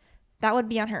accident, that would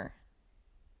be on her.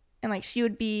 And like she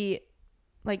would be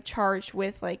like charged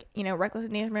with like, reckless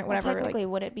endangerment, whatever. well, technically,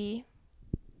 like, would it be?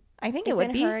 I think It's it would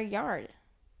in be her yard.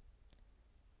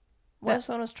 What if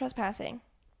someone was trespassing?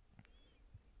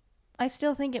 I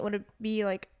still think it would be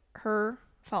like her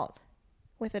fault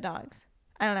with the dogs.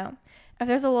 I don't know. If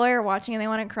there's a lawyer watching and they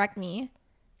want to correct me,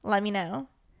 let me know.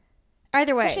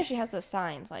 Either way. Especially if she has those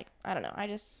signs. Like, I don't know.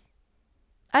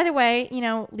 Either way,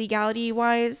 legality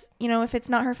wise, if it's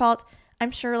not her fault,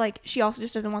 I'm sure like she also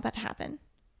just doesn't want that to happen.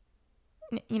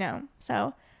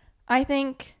 So I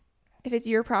think if it's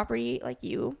your property, like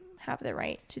you have the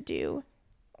right to do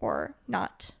or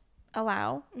not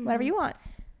allow whatever you want.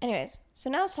 Anyways, so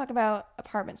now let's talk about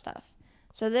apartment stuff.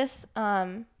 So this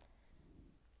NFL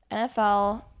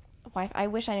wife, I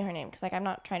wish I knew her name because like I'm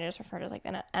not trying to just refer to like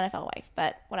the NFL wife,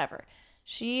 but whatever.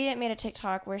 She made a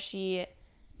TikTok where she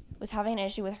was having an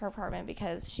issue with her apartment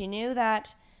because she knew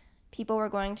that people were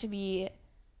going to be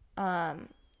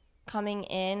coming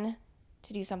in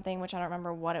to do something, which I don't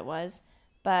remember what it was,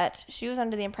 but she was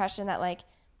under the impression that like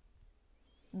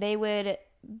they would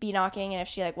be knocking, and if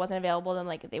she like wasn't available, then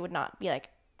like they would not be like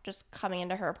just coming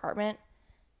into her apartment.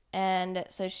 And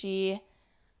so she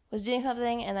was doing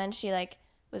something, and then she like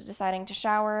was deciding to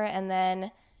shower, and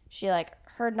then she like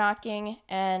heard knocking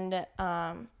and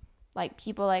like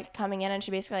people like coming in, and she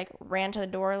basically like ran to the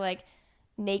door like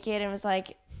naked and was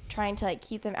like trying to like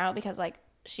keep them out because like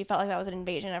she felt like that was an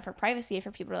invasion of her privacy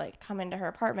for people to like come into her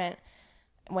apartment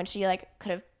when she like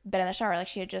could have been in the shower, like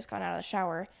she had just gone out of the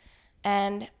shower.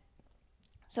 And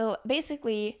so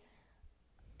basically,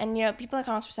 and people in the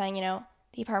comments were saying,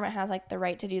 the apartment has like the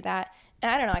right to do that. And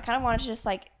I don't know, I kind of wanted to just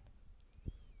like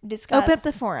discuss. Open up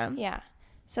the forum. Yeah.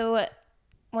 So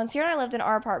when Sierra and I lived in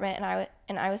our apartment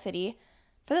in Iowa City,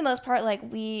 for the most part, like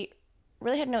we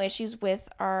really had no issues with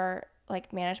our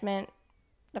like management,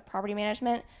 the property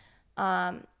management,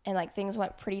 and like things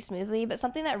went pretty smoothly. But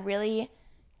something that really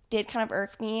did kind of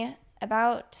irk me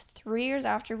about 3 years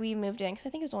after we moved in, because I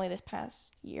think it was only this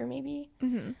past year maybe,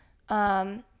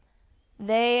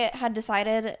 they had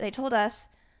decided, they told us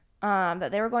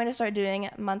that they were going to start doing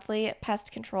monthly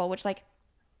pest control, which like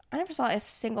I never saw a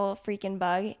single freaking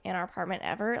bug in our apartment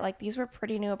ever. Like these were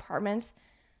pretty new apartments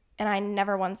and I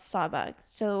never once saw a bug.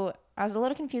 So I was a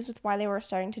little confused with why they were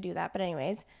starting to do that. But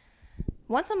anyways,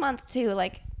 once a month too,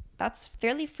 like that's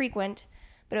fairly frequent,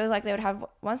 but it was like they would have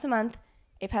once a month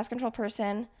a pest control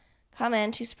person come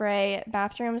in to spray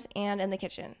bathrooms and in the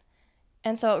kitchen.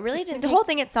 And so it really didn't The whole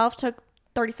thing itself took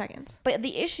 30 seconds. But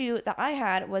the issue that I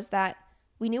had was that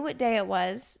we knew what day it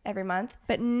was every month.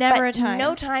 But never a time.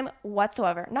 No time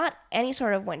whatsoever. Not any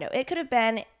sort of window. It could have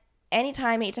been any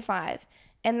time 8 to 5.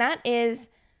 And that is,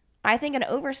 I think, an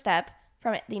overstep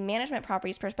from the management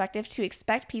property's perspective to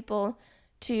expect people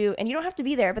to, and you don't have to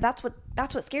be there, but that's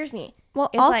what scares me. Well,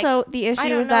 it's also like, the issue I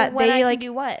don't is know that when they I like can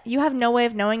do what. You have no way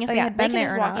of knowing if they had been they can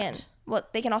there or just walk not. in. Well,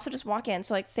 they can also just walk in.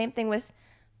 So like same thing with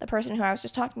the person who I was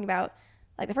just talking about.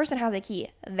 Like the person has a key.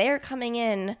 They're coming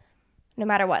in no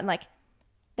matter what. And like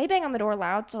they bang on the door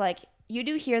loud, so like you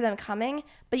do hear them coming,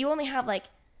 but you only have like,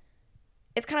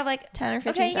 it's kind of like 10 or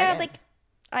 15 okay, seconds.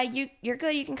 yeah, like you're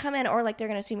good, you can come in, or like they're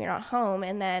gonna assume you're not home,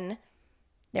 and then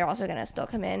they're also gonna still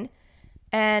come in.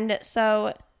 And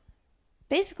so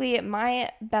basically my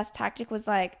best tactic was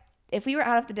like if we were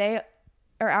out of the day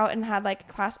or out and had like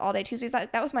class all day Tuesdays,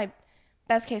 that was my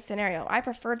best case scenario. I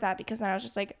preferred that because then I was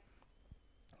just like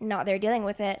not there dealing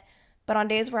with it. But on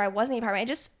days where I wasn't in the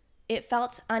apartment, it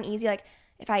felt uneasy. Like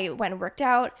if I went and worked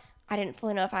out, I didn't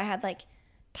fully know if I had like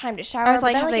time to shower. I was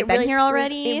like, then, have they it been really here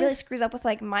already? It really screws up with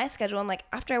like my schedule. And like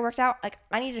after I worked out, like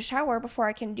I need to shower before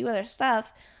I can do other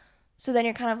stuff. So then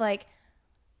you're kind of like,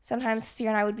 sometimes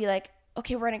Sierra and I would be like,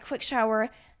 okay, we're in a quick shower.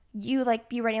 You like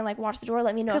be ready and like watch the door.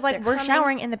 Let me know if Because like they're we're coming.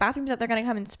 showering in the bathrooms that they're gonna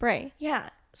come and spray. Yeah.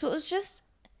 So it was just,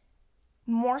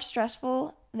 more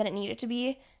stressful than it needed to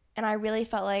be. And I really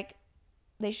felt like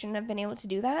they shouldn't have been able to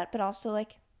do that, but also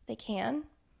like they can.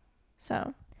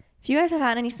 So if you guys have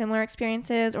had any similar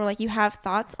experiences or like you have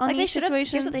thoughts on Like these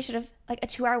situations. here's what they should have, like a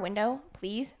 2-hour window,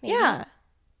 please. Maybe. Yeah.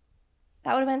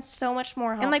 That would have been so much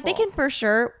more helpful. And like they can for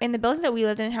sure, in the building that we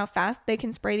lived in and how fast they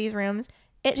can spray these rooms,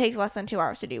 it takes less than 2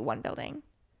 hours to do one building.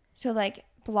 So like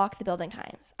block the building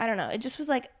times. I don't know. It just was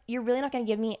like, you're really not going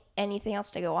to give me anything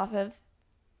else to go off of.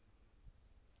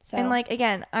 So. And like,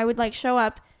 again, I would like show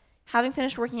up having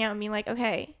finished working out and being like,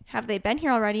 okay, have they been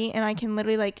here already? And I can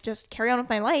literally like just carry on with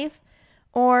my life.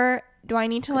 Or do I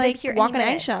need to like walk on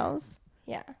eggshells?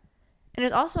 Yeah. And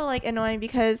it's also like annoying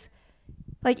because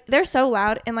like they're so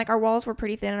loud and like our walls were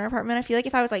pretty thin in our apartment. I feel like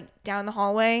if I was like down the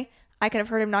hallway, I could have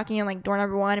heard him knocking on like door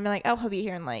number 1 and be like, oh, he'll be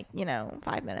here in like,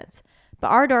 5 minutes.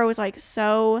 But our door was like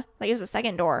so, like it was the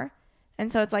second door.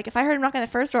 And so it's like if I heard him knock on the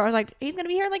first door, I was like, he's going to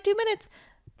be here in like 2 minutes.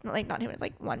 Like not 2 minutes,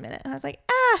 like 1 minute. And I was like,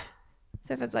 ah.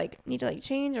 So if it's like need to like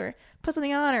change or put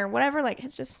something on or whatever, like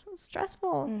it's just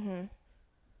stressful. Mm-hmm.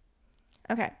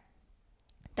 Okay.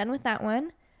 Done with that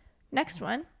one. Next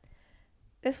one.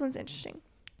 This one's interesting.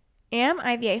 Am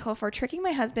I the a-hole for tricking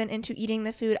my husband into eating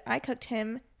the food I cooked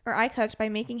by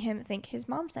making him think his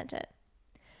mom sent it?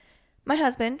 My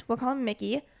husband, we'll call him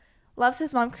Mickey, loves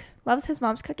his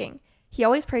mom's cooking. He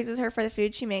always praises her for the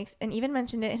food she makes and even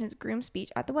mentioned it in his groom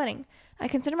speech at the wedding. I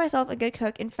consider myself a good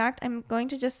cook. In fact, I'm going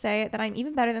to just say that I'm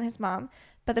even better than his mom.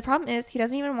 But the problem is he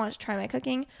doesn't even want to try my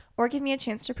cooking or give me a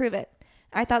chance to prove it.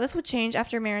 I thought this would change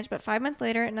after marriage, but 5 months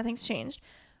later, nothing's changed.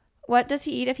 What does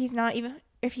he eat if he's not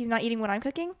eating what I'm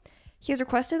cooking? He has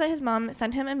requested that his mom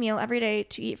send him a meal every day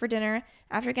to eat for dinner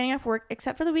after getting off work,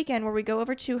 except for the weekend where we go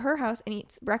over to her house and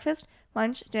eat breakfast,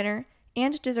 lunch, dinner,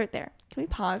 and dessert there. Can we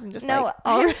pause and just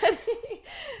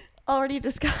already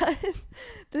discuss?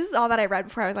 This is all that I read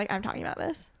before I was like, I'm talking about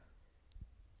this.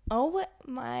 Oh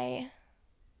my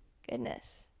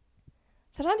goodness.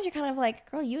 Sometimes you're kind of like,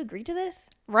 girl, you agreed to this?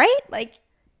 Right? Like,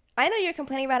 I know you're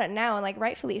complaining about it now and like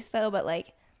rightfully so, but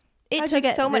like it How'd took you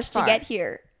get so this much far? to get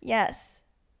here. Yes.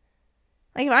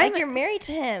 Like, if Like you're married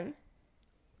to him.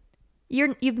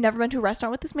 You've never been to a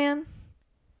restaurant with this man?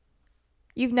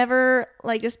 You've never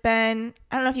like just been,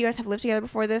 I don't know if you guys have lived together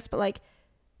before this, but like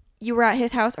you were at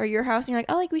his house or your house and you're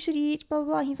like, oh, like we should eat, blah, blah,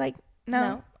 blah. And he's like,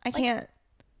 no. I can't.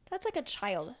 That's like a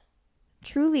child.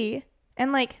 Truly.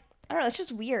 And like, I don't know. It's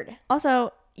just weird.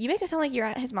 also, you make it sound like you're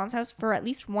at his mom's house for at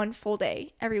least one full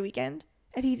day every weekend.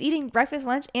 If he's eating breakfast,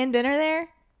 lunch, and dinner there,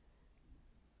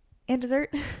 and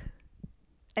dessert.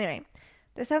 Anyway,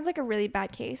 this sounds like a really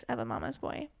bad case of a mama's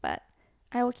boy, but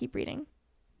I will keep reading.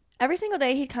 Every single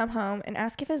day he'd come home and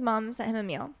ask if his mom sent him a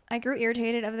meal. I grew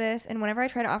irritated of this, and whenever I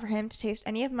tried to offer him to taste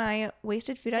any of my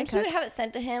wasted food I Like he cooked, would have it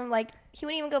sent to him. Like he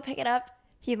wouldn't even go pick it up.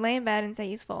 he'd lay in bed and say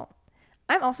he's full.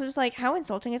 I'm also just like, how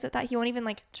insulting is it that he won't even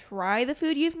like try the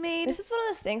food you've made? This is one of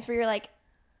those things where you're like,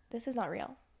 this is not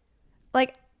real.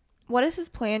 Like, what is his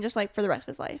plan just like for the rest of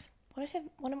his life? What if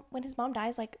when his mom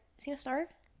dies, like, is he gonna starve?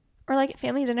 Or like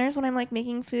family dinners when I'm like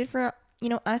making food for,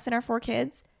 us and our 4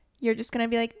 kids. You're just going to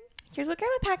be like, here's what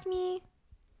grandma packed me.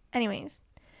 Anyways.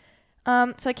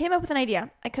 So I came up with an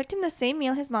idea. I cooked him the same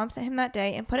meal his mom sent him that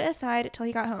day and put it aside till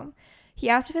he got home. He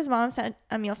asked if his mom sent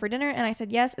a meal for dinner, and I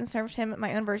said yes and served him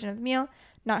my own version of the meal,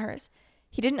 not hers.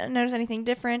 He didn't notice anything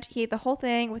different. He ate the whole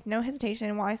thing with no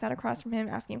hesitation while I sat across from him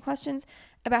asking him questions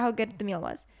about how good the meal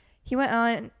was. He went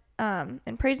on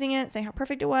and praising it, saying how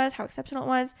perfect it was, how exceptional it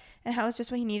was, and how it was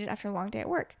just what he needed after a long day at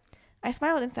work. I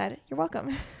smiled and said, "You're welcome."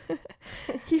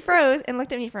 He froze and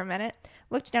looked at me for a minute,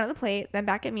 looked down at the plate, then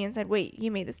back at me and said, "Wait,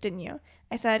 you made this, didn't you?"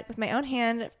 I said, "With my own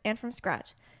hand and from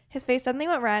scratch." His face suddenly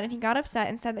went red and he got upset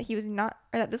and said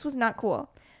that this was not cool.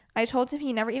 I told him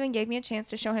he never even gave me a chance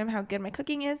to show him how good my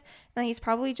cooking is, and that he's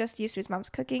probably just used to his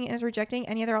mom's cooking and is rejecting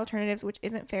any other alternatives, which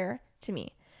isn't fair to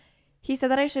me. He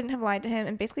said that I shouldn't have lied to him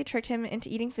and basically tricked him into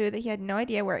eating food that he had no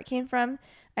idea where it came from.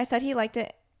 I said he liked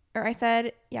it, I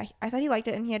said he liked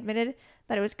it, and he admitted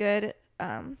that it was good.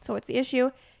 So what's the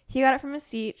issue? He got it from his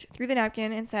seat, threw the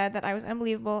napkin, and said that I was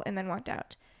unbelievable, and then walked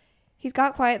out. He's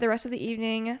got quiet the rest of the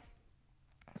evening,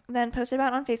 then posted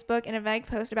about it on Facebook in a vague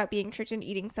post about being tricked into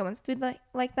eating someone's food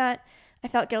like that. I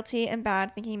felt guilty and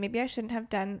bad, thinking maybe I shouldn't have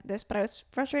done this, but I was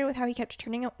frustrated with how he kept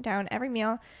turning down every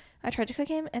meal I tried to cook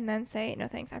him and then say, "No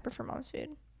thanks, I prefer mom's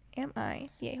food." Am I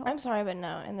the a-hole? I'm sorry, but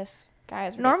no. And this guy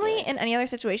is ridiculous. Normally, in any other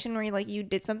situation where you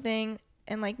did something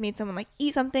and made someone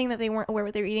eat something that they weren't aware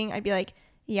what they were eating, I'd be like,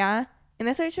 yeah. In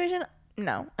this situation,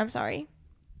 no, I'm sorry.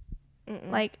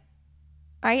 Mm-mm.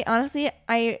 I honestly,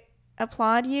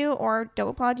 applaud you or don't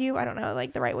applaud you. I don't know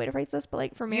like the right way to phrase this, but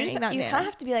like for marrying that you man, kind of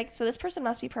have to be like, so this person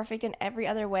must be perfect in every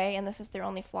other way, and this is their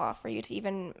only flaw for you to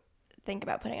even think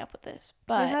about putting up with this.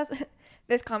 But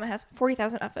this comment has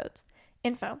 40,000 upvotes.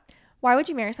 Info: why would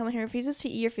you marry someone who refuses to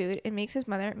eat your food and makes his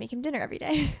mother make him dinner every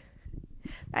day?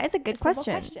 That is a good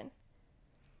question.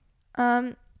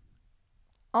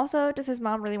 Also, does his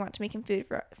mom really want to make him food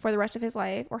for the rest of his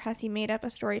life, or has he made up a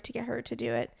story to get her to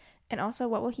do it? And also,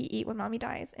 what will he eat when mommy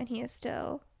dies and he is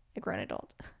still a grown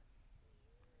adult?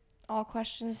 All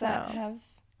questions that have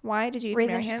why did you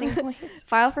marry him?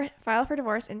 File for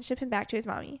divorce and ship him back to his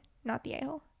mommy, not the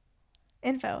a-hole.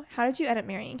 Info: how did you end up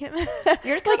marrying him?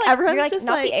 You're just like everyone's you're like just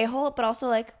not like, the a-hole, but also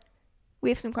like we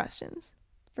have some questions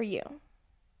for you.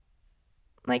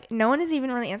 Like no one is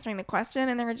even really answering the question,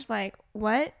 and they're just like,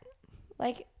 what?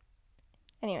 Like,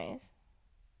 anyway,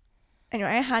 I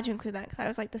had to include that because I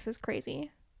was like, this is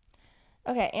crazy.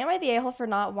 Okay, am I the a-hole for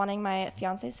not wanting my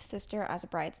fiance's sister as a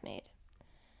bridesmaid?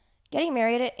 Getting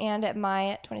married and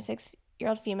my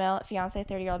 26-year-old female fiance,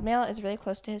 30-year-old male, is really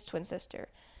close to his twin sister.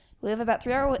 We live about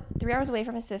 3 hours away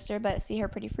from his sister, but see her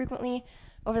pretty frequently.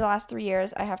 Over the last 3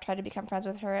 years, I have tried to become friends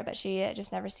with her, but she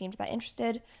just never seemed that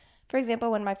interested. For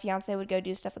example, when my fiance would go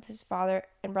do stuff with his father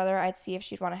and brother, I'd see if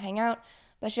she'd want to hang out,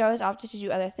 but she always opted to do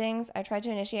other things. I tried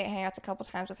to initiate hangouts a couple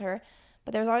times with her,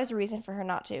 but there was always a reason for her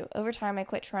not to. Over time, I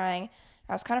quit trying.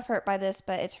 I was kind of hurt by this,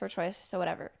 but it's her choice, so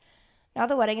whatever. Now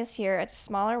the wedding is here. It's a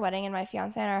smaller wedding, and my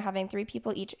fiance and I are having 3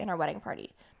 people each in our wedding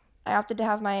party. I opted to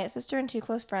have my sister and 2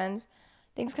 close friends.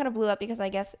 Things kind of blew up because I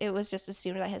guess it was just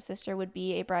assumed that his sister would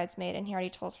be a bridesmaid, and he already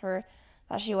told her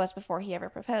that she was before he ever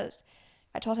proposed.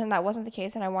 I told him that wasn't the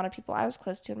case, and I wanted people I was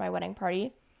close to in my wedding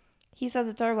party. He says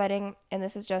it's our wedding, and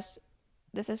this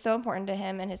is so important to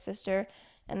him and his sister,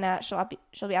 and that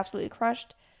she'll be absolutely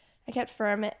crushed. I kept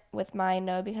firm with my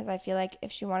no because I feel like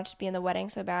if she wanted to be in the wedding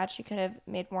so bad, she could have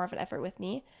made more of an effort with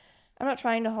me. I'm not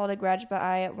trying to hold a grudge, but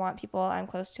I want people I'm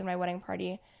close to in my wedding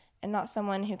party and not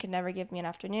someone who could never give me an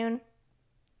afternoon.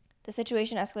 The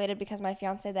situation escalated because my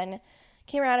fiance then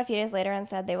came around a few days later and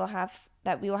said we will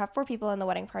have 4 people in the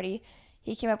wedding party.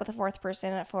 He came up with a 4th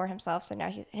person for himself, so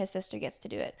now his sister gets to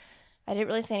do it. I didn't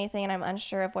really say anything, and I'm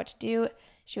unsure of what to do.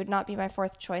 She would not be my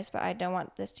 4th choice, but I don't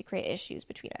want this to create issues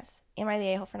between us. Am I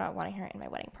the a-hole for not wanting her in my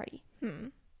wedding party?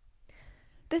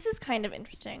 This is kind of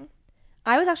interesting.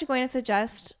 I was actually going to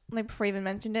suggest, like before you even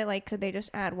mentioned it, like could they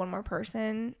just add 1 more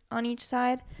person on each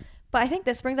side? But I think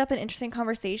this brings up an interesting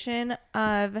conversation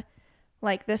of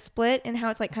like the split and how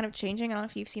it's like kind of changing. I don't know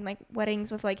if you've seen like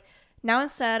weddings with like now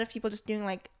instead of people just doing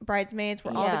like bridesmaids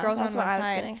where all the girls on one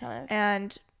side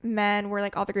and men were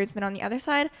like all the groomsmen on the other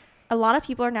side. A lot of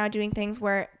people are now doing things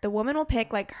where the woman will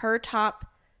pick like her top,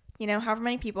 however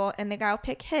many people, and the guy will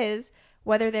pick his,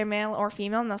 whether they're male or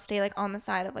female, and they'll stay like on the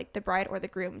side of like the bride or the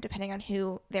groom, depending on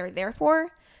who they're there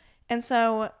for. And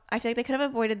so I feel like they could have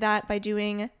avoided that by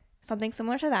doing something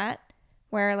similar to that,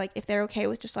 where like if they're okay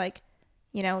with just like,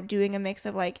 doing a mix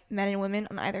of like men and women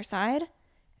on either side,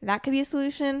 that could be a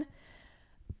solution.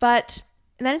 But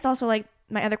then it's also like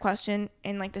my other question,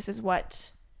 and like this is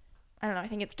what I don't know, I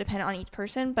think it's dependent on each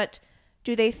person, but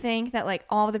do they think that like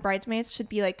all of the bridesmaids should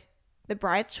be like the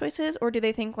bride's choices, or do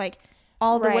they think like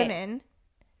all the women,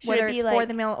 whether it's for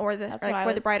the male or the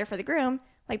for the bride or for the groom,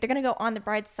 like they're gonna go on the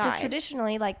bride's side? Because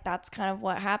traditionally, like that's kind of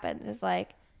what happens. Is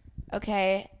like,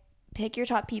 okay, pick your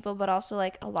top people, but also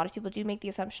like a lot of people do make the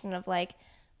assumption of like,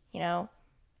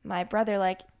 my brother,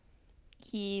 like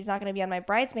he's not gonna be on my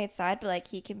bridesmaid side, but like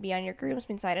he can be on your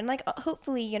groomsman side, and like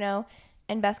hopefully,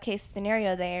 in best case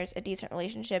scenario, there's a decent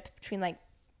relationship between like,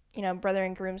 brother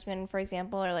and groomsman, for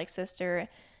example, or like sister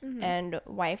and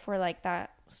wife, where like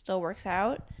that still works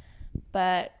out.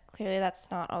 But clearly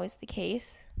that's not always the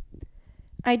case.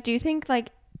 I do think like,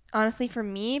 honestly, for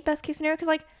me, best case scenario, because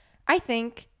like I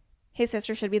think his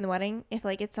sister should be in the wedding if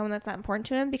like it's someone that's not important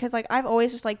to him, because like I've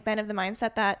always just like been of the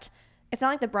mindset that it's not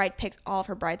like the bride picks all of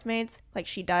her bridesmaids like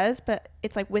she does, but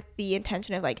it's like with the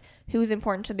intention of like who's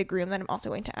important to the groom that I'm also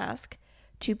going to ask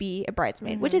to be a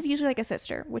bridesmaid, which is usually like a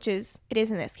sister, it is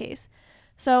in this case.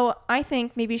 So I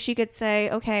think maybe she could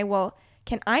say, okay, well,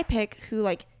 can I pick who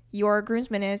like your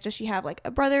groomsman is? Does she have like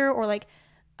a brother or like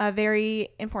a very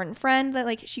important friend that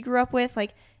like she grew up with?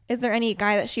 Like, is there any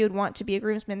guy that she would want to be a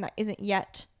groomsman that isn't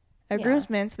yet a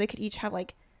groomsman, so they could each have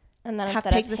like, and then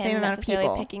instead of him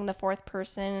necessarily picking the 4th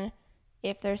person,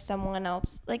 if there's someone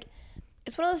else, like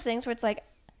it's one of those things where it's like,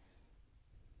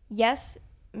 yes,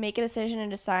 make a decision and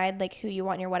decide like who you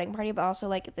want in your wedding party, but also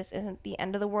like this isn't the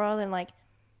end of the world, and like,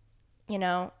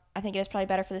 I think it is probably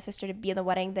better for the sister to be in the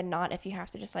wedding than not if you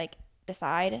have to just like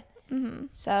decide.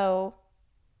 So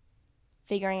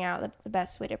figuring out the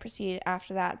best way to proceed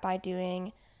after that by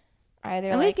doing either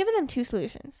And like we've given them 2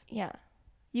 solutions. yeah.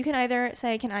 You can either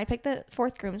say, can I pick the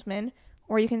 4th groomsman?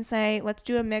 Or you can say, let's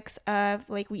do a mix of,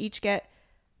 like, we each get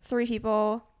 3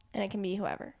 people. And it can be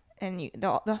whoever. And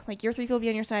like, your 3 people will be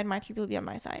on your side, my 3 people will be on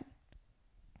my side.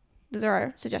 Those are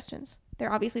our suggestions.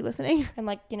 They're obviously listening. And,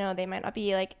 like, you know, they might not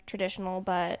be, like, traditional,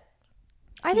 but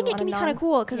I think it can be kind of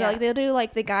cool because, yeah. like, they'll do,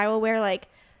 like, the guy will wear, like,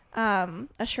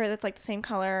 a shirt that's, like, the same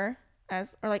color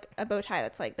as, or, like, a bow tie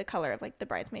that's, like, the color of, like, the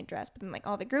bridesmaid dress. But then, like,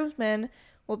 all the groomsmen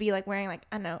will be, like, wearing, like,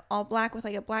 I don't know, all black with,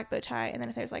 like, a black bow tie. And then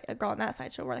if there's, like, a girl on that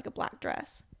side, she'll wear, like, a black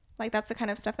dress. Like, that's the kind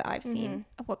of stuff that I've seen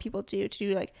of what people do to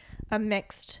do, like, a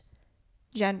mixed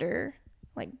gender,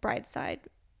 like, bride side,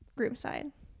 groom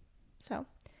side. So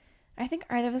I think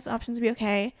either of those options would be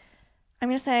okay. I'm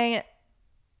going to say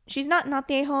she's not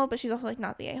the a-hole, but she's also, like,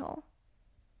 not the a-hole.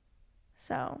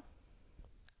 So,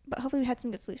 but hopefully we had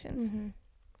some good solutions. Mm-hmm.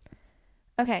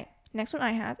 Okay, next one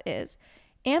I have is,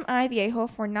 am I the a-hole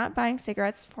for not buying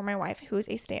cigarettes for my wife who is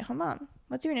a stay-at-home mom?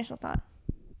 What's your initial thought?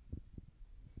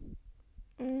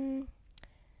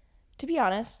 To be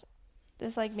honest,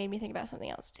 this, like, made me think about something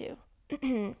else, too.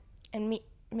 And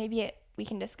maybe we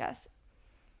can discuss.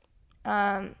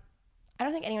 I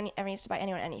don't think anyone ever needs to buy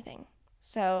anyone anything.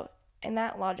 So, in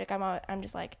that logic, I'm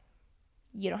just like,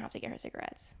 you don't have to get her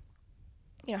cigarettes.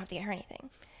 You don't have to get her anything.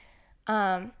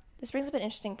 This brings up an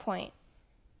interesting point.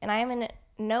 And I am in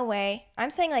no way, I'm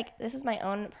saying, like, this is my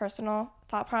own personal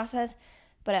thought process,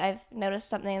 but I've noticed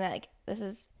something that, like,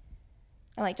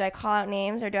 I'm like, do I call out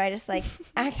names or do I just, like,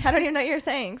 act? I don't even know what you're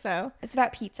saying, so. It's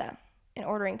about pizza and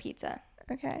ordering pizza.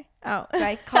 Okay. Oh. Do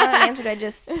I call out names or do I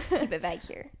just keep it vague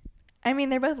here? I mean,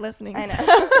 they're both listening. I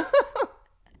know.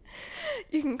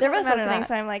 You can. They're both listening,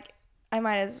 so I'm like, I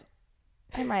might as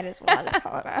well just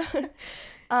call them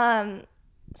out.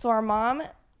 So our mom,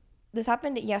 this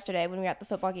happened yesterday when we were at the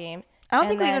football game. I don't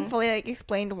think we even fully, like,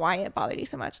 explained why it bothered you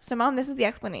so much. So, Mom, this is the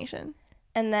explanation.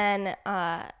 And then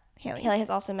Haley has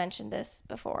also mentioned this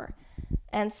before.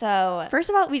 And so, first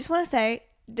of all, we just want to say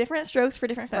different strokes for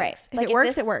different folks. Right. If it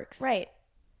works, it works. Right.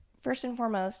 First and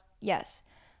foremost, yes.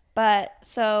 But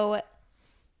so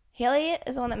Haley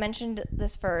is the one that mentioned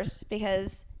this first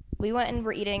because we went and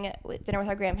were eating dinner with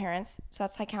our grandparents. So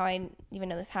that's, like, how I even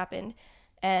know this happened.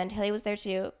 And Haley was there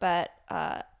too, but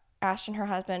Ashton, her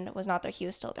husband, was not there. He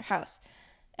was still at their house.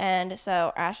 And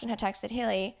so Ashton had texted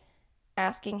Haley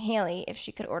asking Haley if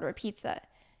she could order a pizza.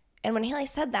 And when Haley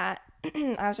said that,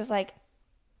 I was just like,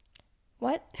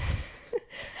 what?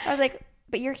 I was like,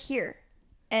 but you're here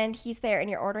and he's there and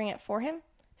you're ordering it for him?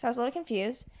 So I was a little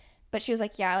confused, but she was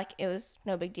like, yeah, like, it was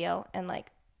no big deal. And, like,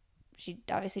 she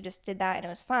obviously just did that and it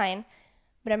was fine.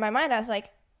 But in my mind, I was like,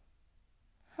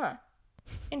 huh,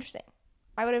 interesting.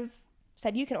 I would have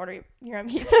said you can order your own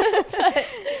pizza, but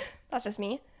that's just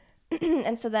me.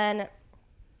 And so then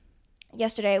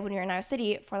yesterday when we were in Iowa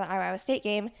City for the Iowa State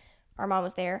game, our mom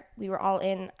was there. We were all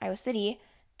in Iowa City,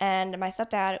 and my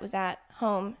stepdad was at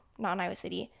home, not in Iowa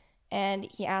City, and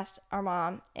he asked our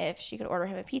mom if she could order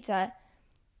him a pizza.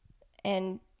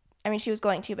 And, I mean, she was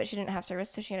going to, but she didn't have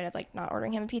service, so she ended up, like, not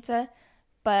ordering him a pizza.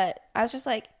 But I was just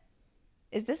like,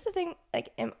 is this the thing? Like,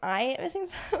 am I missing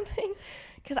something?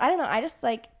 Because I don't know. I just,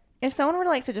 like, if someone were to,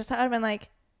 like, suggest that, I would have been like,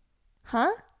 huh?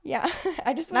 Yeah.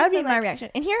 I just that would be my reaction.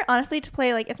 And here, honestly, to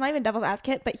play, like, it's not even devil's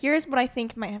advocate, but here's what I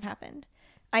think might have happened.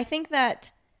 I think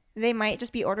that they might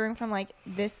just be ordering from, like,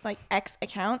 this, like, X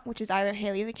account, which is either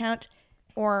Haley's account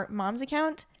or Mom's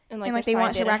account. And, like they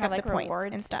want to rack up, like, the points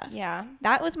and stuff. Yeah.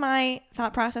 That was my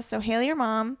thought process. So, Haley or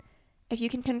Mom, if you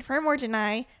can confirm or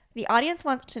deny, the audience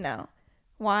wants to know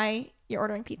why you're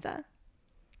ordering pizza.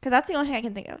 Because that's the only thing I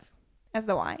can think of as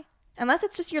the why. Unless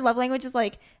it's just your love language is,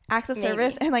 like, acts of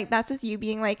service and, like, that's just you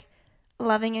being, like,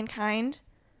 loving and kind,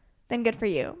 then good for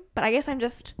you. But I guess I'm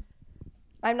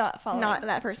not following. Not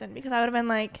that person, because I would have been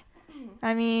like,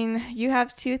 I mean, you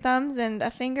have 2 thumbs and a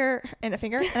finger and a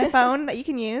phone that you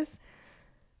can use.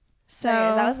 So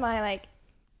that was my, like,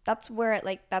 that's where it,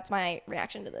 like, that's my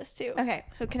reaction to this too. Okay,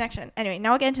 so connection. Anyway,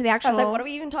 now we'll get into the actual. I was like, what are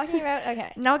we even talking about?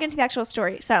 Okay. Now we'll get into the actual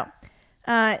story. So,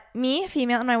 me,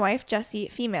 female, and my wife, Jessie,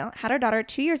 female, had our daughter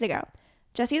 2 years ago.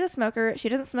 Jessie is a smoker. She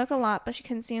doesn't smoke a lot, but she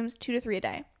consumes 2 to 3 a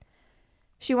day.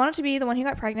 She wanted to be the one who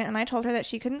got pregnant, and I told her that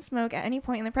she couldn't smoke at any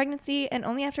point in the pregnancy, and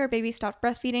only after our baby stopped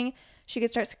breastfeeding, she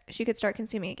could start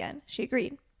consuming again. She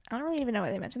agreed. I don't really even know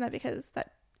why they mentioned that, because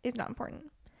that is not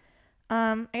important.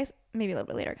 I guess maybe a little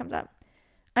bit later it comes up.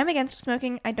 I'm against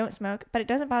smoking. I don't smoke, but it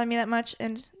doesn't bother me that much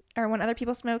or when other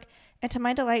people smoke. And to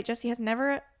my delight, Jessie has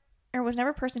never was never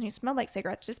a person who smelled like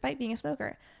cigarettes despite being a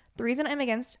smoker. The reason I'm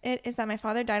against it is that my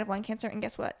father died of lung cancer, and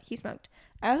guess what? He smoked.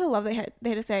 I also love they had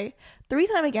to say, the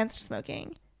reason I'm against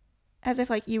smoking, as if,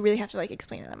 like, you really have to, like,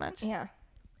 explain it that much. Yeah.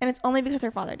 And it's only because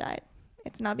her father died.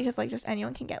 It's not because, like, just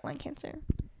anyone can get lung cancer.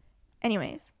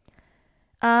 Anyways.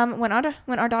 When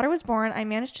our daughter was born, I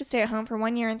managed to stay at home for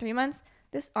 1 year and 3 months.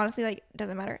 This honestly, like,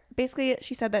 doesn't matter. Basically,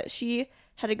 she said that she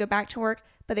had to go back to work,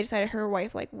 but they decided her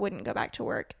wife, like, wouldn't go back to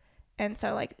work. And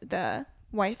so, like, the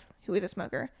wife, who is a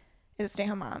smoker, is a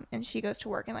stay-at-home mom, and she goes to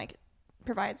work and, like,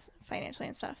 provides financially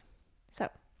and stuff. So,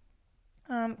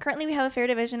 currently we have a fair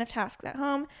division of tasks at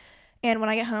home, and when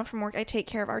I get home from work, I take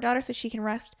care of our daughter so she can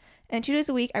rest. And 2 days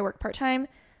a week, I work part-time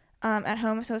at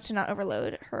home so as to not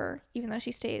overload her, even though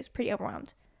she stays pretty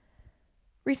overwhelmed.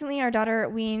 Recently, our daughter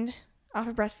weaned off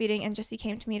of breastfeeding, and Jessie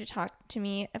came to me to talk to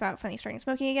me about finally starting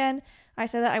smoking again. I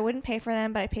said that I wouldn't pay for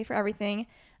them, but I pay for everything.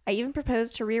 I even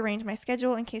proposed to rearrange my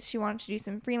schedule in case she wanted to do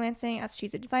some freelancing, as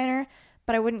she's a designer,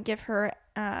 but I wouldn't give her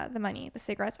the money. The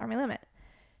cigarettes are my limit.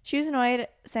 She was annoyed,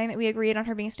 saying that we agreed on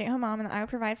her being a stay-at-home mom and that I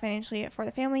would provide financially for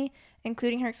the family,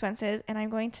 including her expenses, and I'm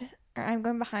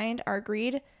going behind our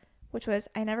agreed, which was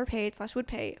I never paid / would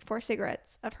pay for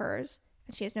cigarettes of hers,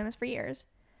 and she has known this for years.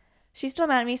 She's still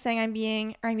mad at me, saying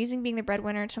I'm using being the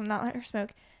breadwinner to not let her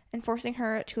smoke and forcing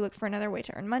her to look for another way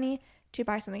to earn money to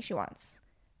buy something she wants.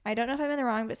 I don't know if I'm in the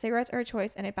wrong, but cigarettes are a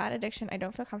choice and a bad addiction. I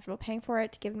don't feel comfortable paying for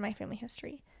it given my family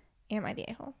history. Am I the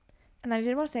a-hole? And I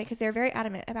did want to say, because they're very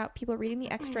adamant about people reading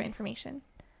the extra information.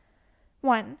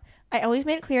 1. I always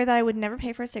made it clear that I would never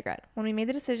pay for a cigarette. When we made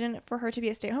the decision for her to be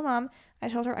a stay-at-home mom, I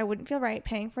told her I wouldn't feel right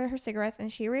paying for her cigarettes,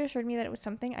 and she reassured me that it was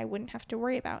something I wouldn't have to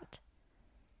worry about.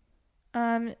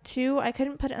 2, I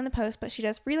couldn't put it on the post, but she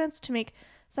does freelance to make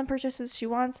some purchases she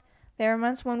wants. There are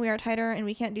months when we are tighter and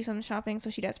we can't do some shopping,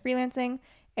 so she does freelancing.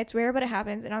 It's rare, but it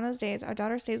happens, and on those days, our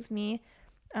daughter stays with me,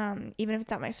 even if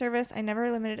it's at my service. I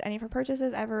never limited any of her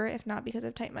purchases ever, if not because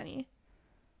of tight money.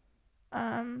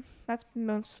 That's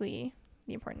mostly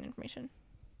the important information.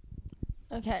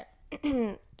 Okay.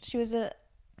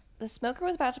 The smoker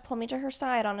was about to pull me to her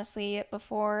side, honestly,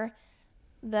 before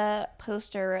the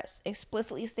poster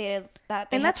explicitly stated that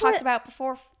they had talked about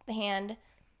beforehand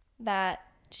that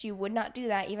she would not do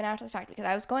that even after the fact, because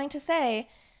I was going to say,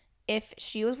 if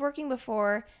she was working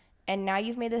before and now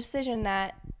you've made the decision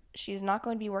that she's not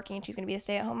going to be working and she's going to be a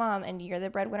stay-at-home mom and you're the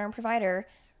breadwinner and provider,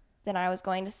 then I was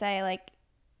going to say, like,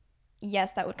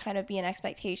 yes, that would kind of be an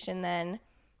expectation then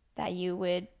that you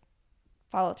would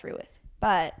follow through with.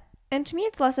 And to me,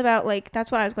 it's less about, like,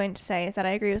 that's what I was going to say, is that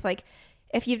I agree with, like,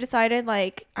 if you've decided,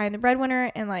 like, I'm the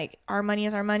breadwinner and, like, our money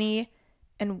is our money,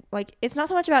 and, like, it's not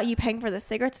so much about you paying for the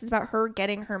cigarettes, it's about her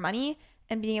getting her money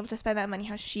and being able to spend that money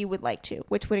how she would like to,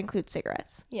 which would include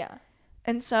cigarettes. Yeah.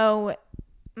 And so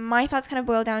my thoughts kind of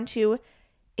boil down to,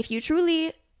 if you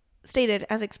truly stated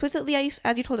as explicitly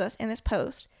as you told us in this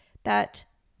post that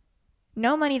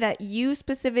no money that you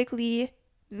specifically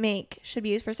make should be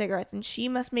used for cigarettes, and she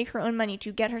must make her own money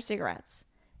to get her cigarettes,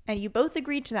 and you both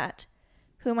agreed to that,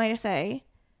 who am I to say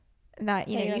that,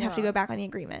 you know, you have to go back on the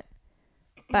agreement?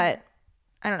 But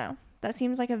I don't know. That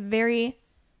seems like a very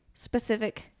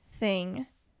specific thing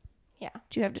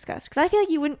to have discussed. Because I feel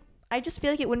like I just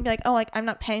feel like it wouldn't be like, oh, like, I'm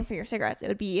not paying for your cigarettes. It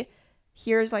would be,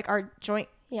 here's, like, our joint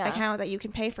account that you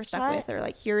can pay for stuff with. Or,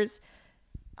 like, here's,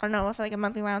 I don't know, if, like, a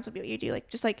monthly allowance would be what you do. Like,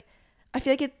 just, like, I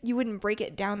feel like you wouldn't break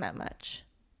it down that much.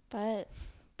 But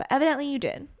evidently you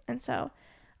did. And so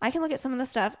I can look at some of the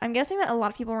stuff. I'm guessing that a lot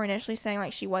of people were initially saying,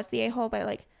 like, she was the a-hole by,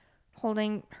 like,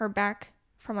 holding her back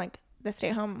from, like, the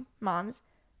stay-at-home mom's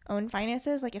own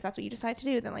finances. Like, if that's what you decide to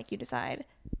do, then, like, you decide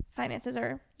finances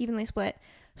are evenly split.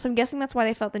 So I'm guessing that's why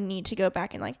they felt the need to go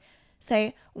back and, like,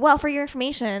 say, well, for your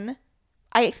information,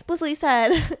 I explicitly said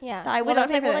that I would not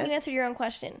pay for this. Well, then you answered your own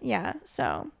question. Yeah,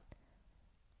 so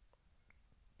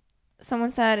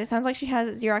someone said, it sounds like she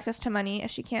has zero access to money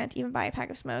if she can't even buy a pack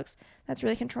of smokes. That's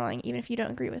really controlling. Even if you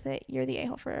don't agree with it, you're the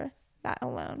a-hole for that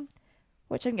alone.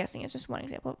 Which I'm guessing is just one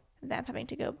example of them having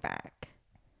to go back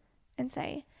and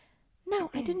say, no,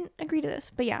 I didn't agree to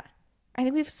this. But yeah, I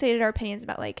think we've stated our opinions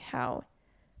about, like, how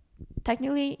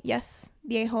technically, yes,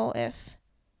 the a-hole if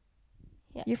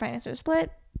your finances are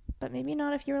split, but maybe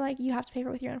not if you're, like, you have to pay for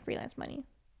it with your own freelance money.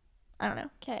 I don't know.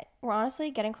 Okay, we're honestly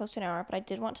getting close to an hour, but I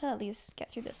did want to at least get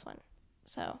through this one.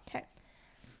 So, okay.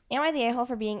 Am I the a-hole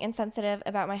for being insensitive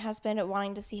about my husband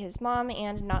wanting to see his mom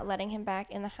and not letting him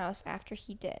back in the house after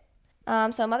he did?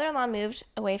 So mother-in-law moved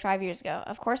away 5 years ago.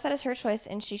 Of course, that is her choice,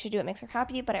 and she should do what makes her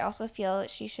happy, but I also feel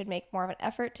she should make more of an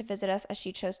effort to visit us as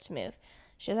she chose to move.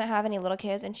 She doesn't have any little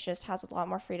kids, and she just has a lot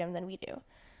more freedom than we do.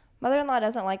 Mother-in-law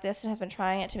doesn't like this and has been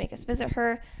trying it to make us visit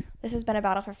her. This has been a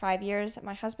battle for 5 years.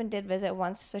 My husband did visit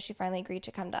once, so she finally agreed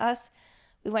to come to us.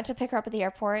 We went to pick her up at the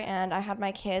airport, and I had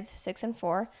my kids, 6 and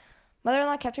 4.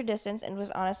 Mother-in-law kept her distance and was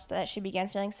honest that she began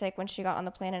feeling sick when she got on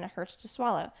the plane and it hurts to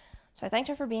swallow. So I thanked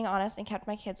her for being honest and kept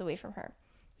my kids away from her.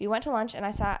 We went to lunch, and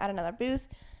I sat at another booth.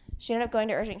 She ended up going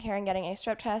to urgent care and getting a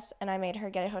strep test, and I made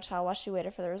her get a hotel while she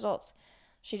waited for the results.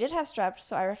 She did have strep,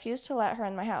 so I refused to let her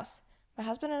in my house. My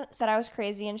husband said I was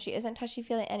crazy and she isn't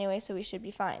touchy-feely anyway, so we should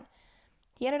be fine.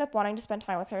 He ended up wanting to spend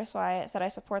time with her, so I said I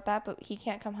support that, but he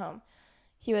can't come home.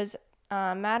 He was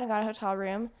mad and got a hotel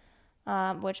room,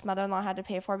 which mother-in-law had to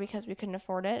pay for because we couldn't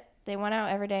afford it. They went out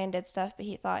every day and did stuff, but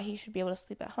he thought he should be able to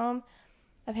sleep at home.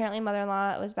 Apparently,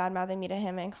 mother-in-law was bad-mouthing me to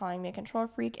him and calling me a control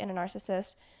freak and a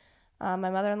narcissist. My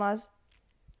mother-in-law's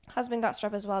husband got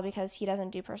strep as well because he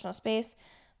doesn't do personal space.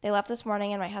 They left this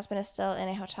morning, and my husband is still in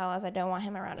a hotel as I don't want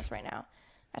him around us right now.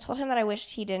 I told him that I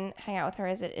wished he didn't hang out with her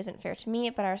as it isn't fair to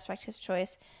me, but I respect his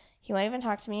choice. He won't even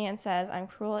talk to me and says I'm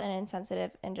cruel and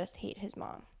insensitive and just hate his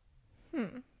mom.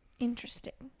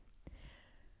 Interesting.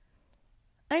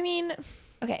 I mean,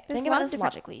 okay, think about this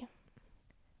logically.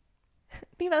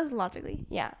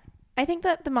 Yeah. I think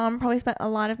that the mom probably spent a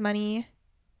lot of money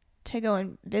to go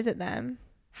and visit them.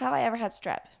 Have I ever had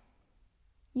strep?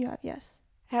 You have, yes.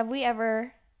 Did we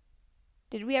ever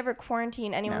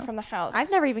quarantine anyone from the house?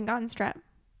 I've never even gotten strep.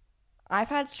 I've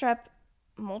had strep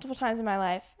multiple times in my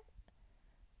life.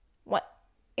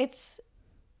 It's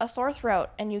a sore throat,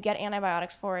 and you get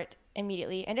antibiotics for it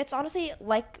immediately. And it's honestly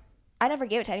like I never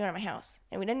gave it to anyone in my house,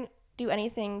 and we didn't do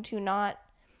anything to not.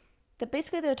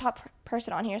 Basically, the top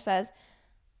person on here says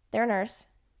they're a nurse.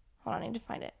 Hold on, I need to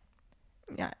find it.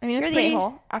 Yeah, I mean, it's You're pretty... the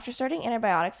a-hole. After starting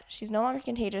antibiotics, she's no longer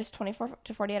contagious 24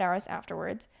 to 48 hours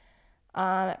afterwards.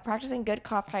 Practicing good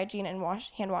cough hygiene and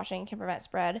hand washing can prevent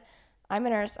spread. I'm a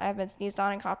nurse. I've been sneezed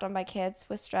on and coughed on by kids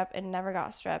with strep and never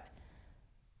got strep.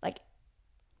 Like,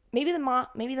 maybe the mom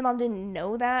didn't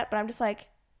know that, but I'm just like,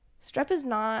 strep is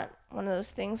not one of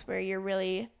those things where you're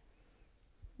really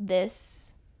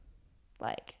this,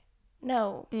 like,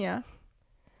 no. Yeah.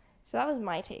 So that was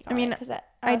my take on I mean, it.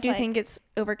 I do think it's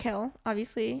overkill,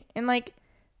 obviously. And, like,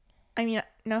 I mean,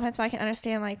 no offense, but I can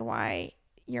understand, like, why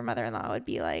your mother-in-law would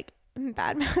be, like,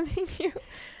 bad-mouthing you.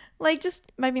 Like,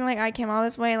 just by being like, I came all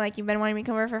this way, like, you've been wanting me to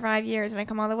come over for 5 years, and I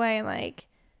come all the way, and, like,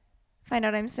 find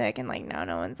out I'm sick, and, like, now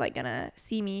no one's, like, gonna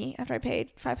see me after I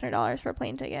paid $500 for a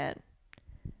plane ticket.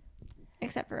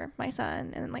 Except for my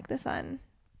son, and then, like, the son,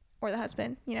 or the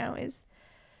husband, you know, is...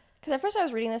 Because at first I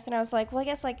was reading this, and I was like, well, I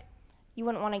guess, like, you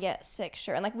wouldn't want to get sick,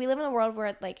 sure. And, like, we live in a world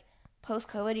where, like,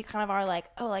 post-COVID, you kind of are like,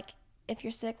 oh, like, if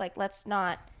you're sick, like, let's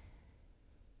not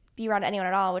be around anyone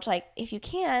at all, which, like, if you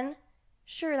can,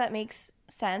 sure, that makes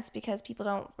sense because people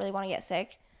don't really want to get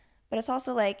sick. But it's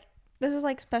also, like... This is,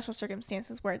 like, special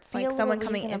circumstances where it's, like, someone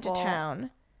coming into town.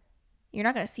 You're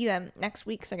not going to see them next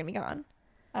week, so they're going to be gone.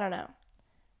 I don't know.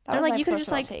 That was like, my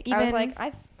personal take. Even... I was like,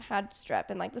 I've had strep,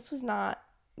 and, like, this was not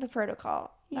the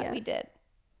protocol that we did.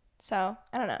 So,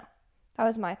 I don't know. That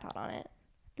was my thought on it.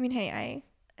 I mean, hey, I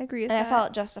agree with that. And I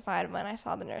felt justified when I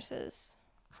saw the nurse's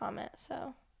comment,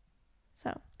 so.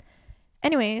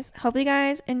 Anyways, hope you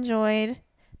guys enjoyed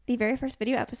the very first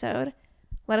video episode.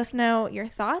 Let us know your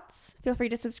thoughts. Feel free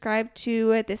to subscribe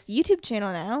to this YouTube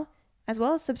channel now, as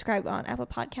well as subscribe on Apple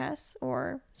Podcasts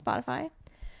or Spotify.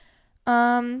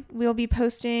 We'll be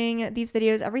posting these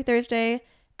videos every Thursday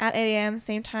at 8 a.m.,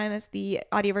 same time as the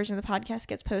audio version of the podcast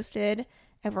gets posted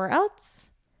everywhere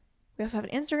else. We also have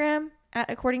an Instagram at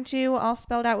According To, all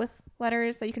spelled out with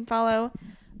letters that you can follow.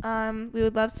 We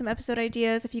would love some episode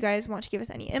ideas if you guys want to give us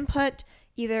any input.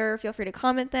 Either feel free to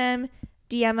comment them,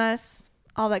 DM us,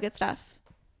 all that good stuff.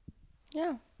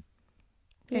 Yeah.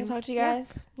 We'll talk to you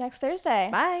guys next Thursday.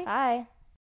 Bye. Bye.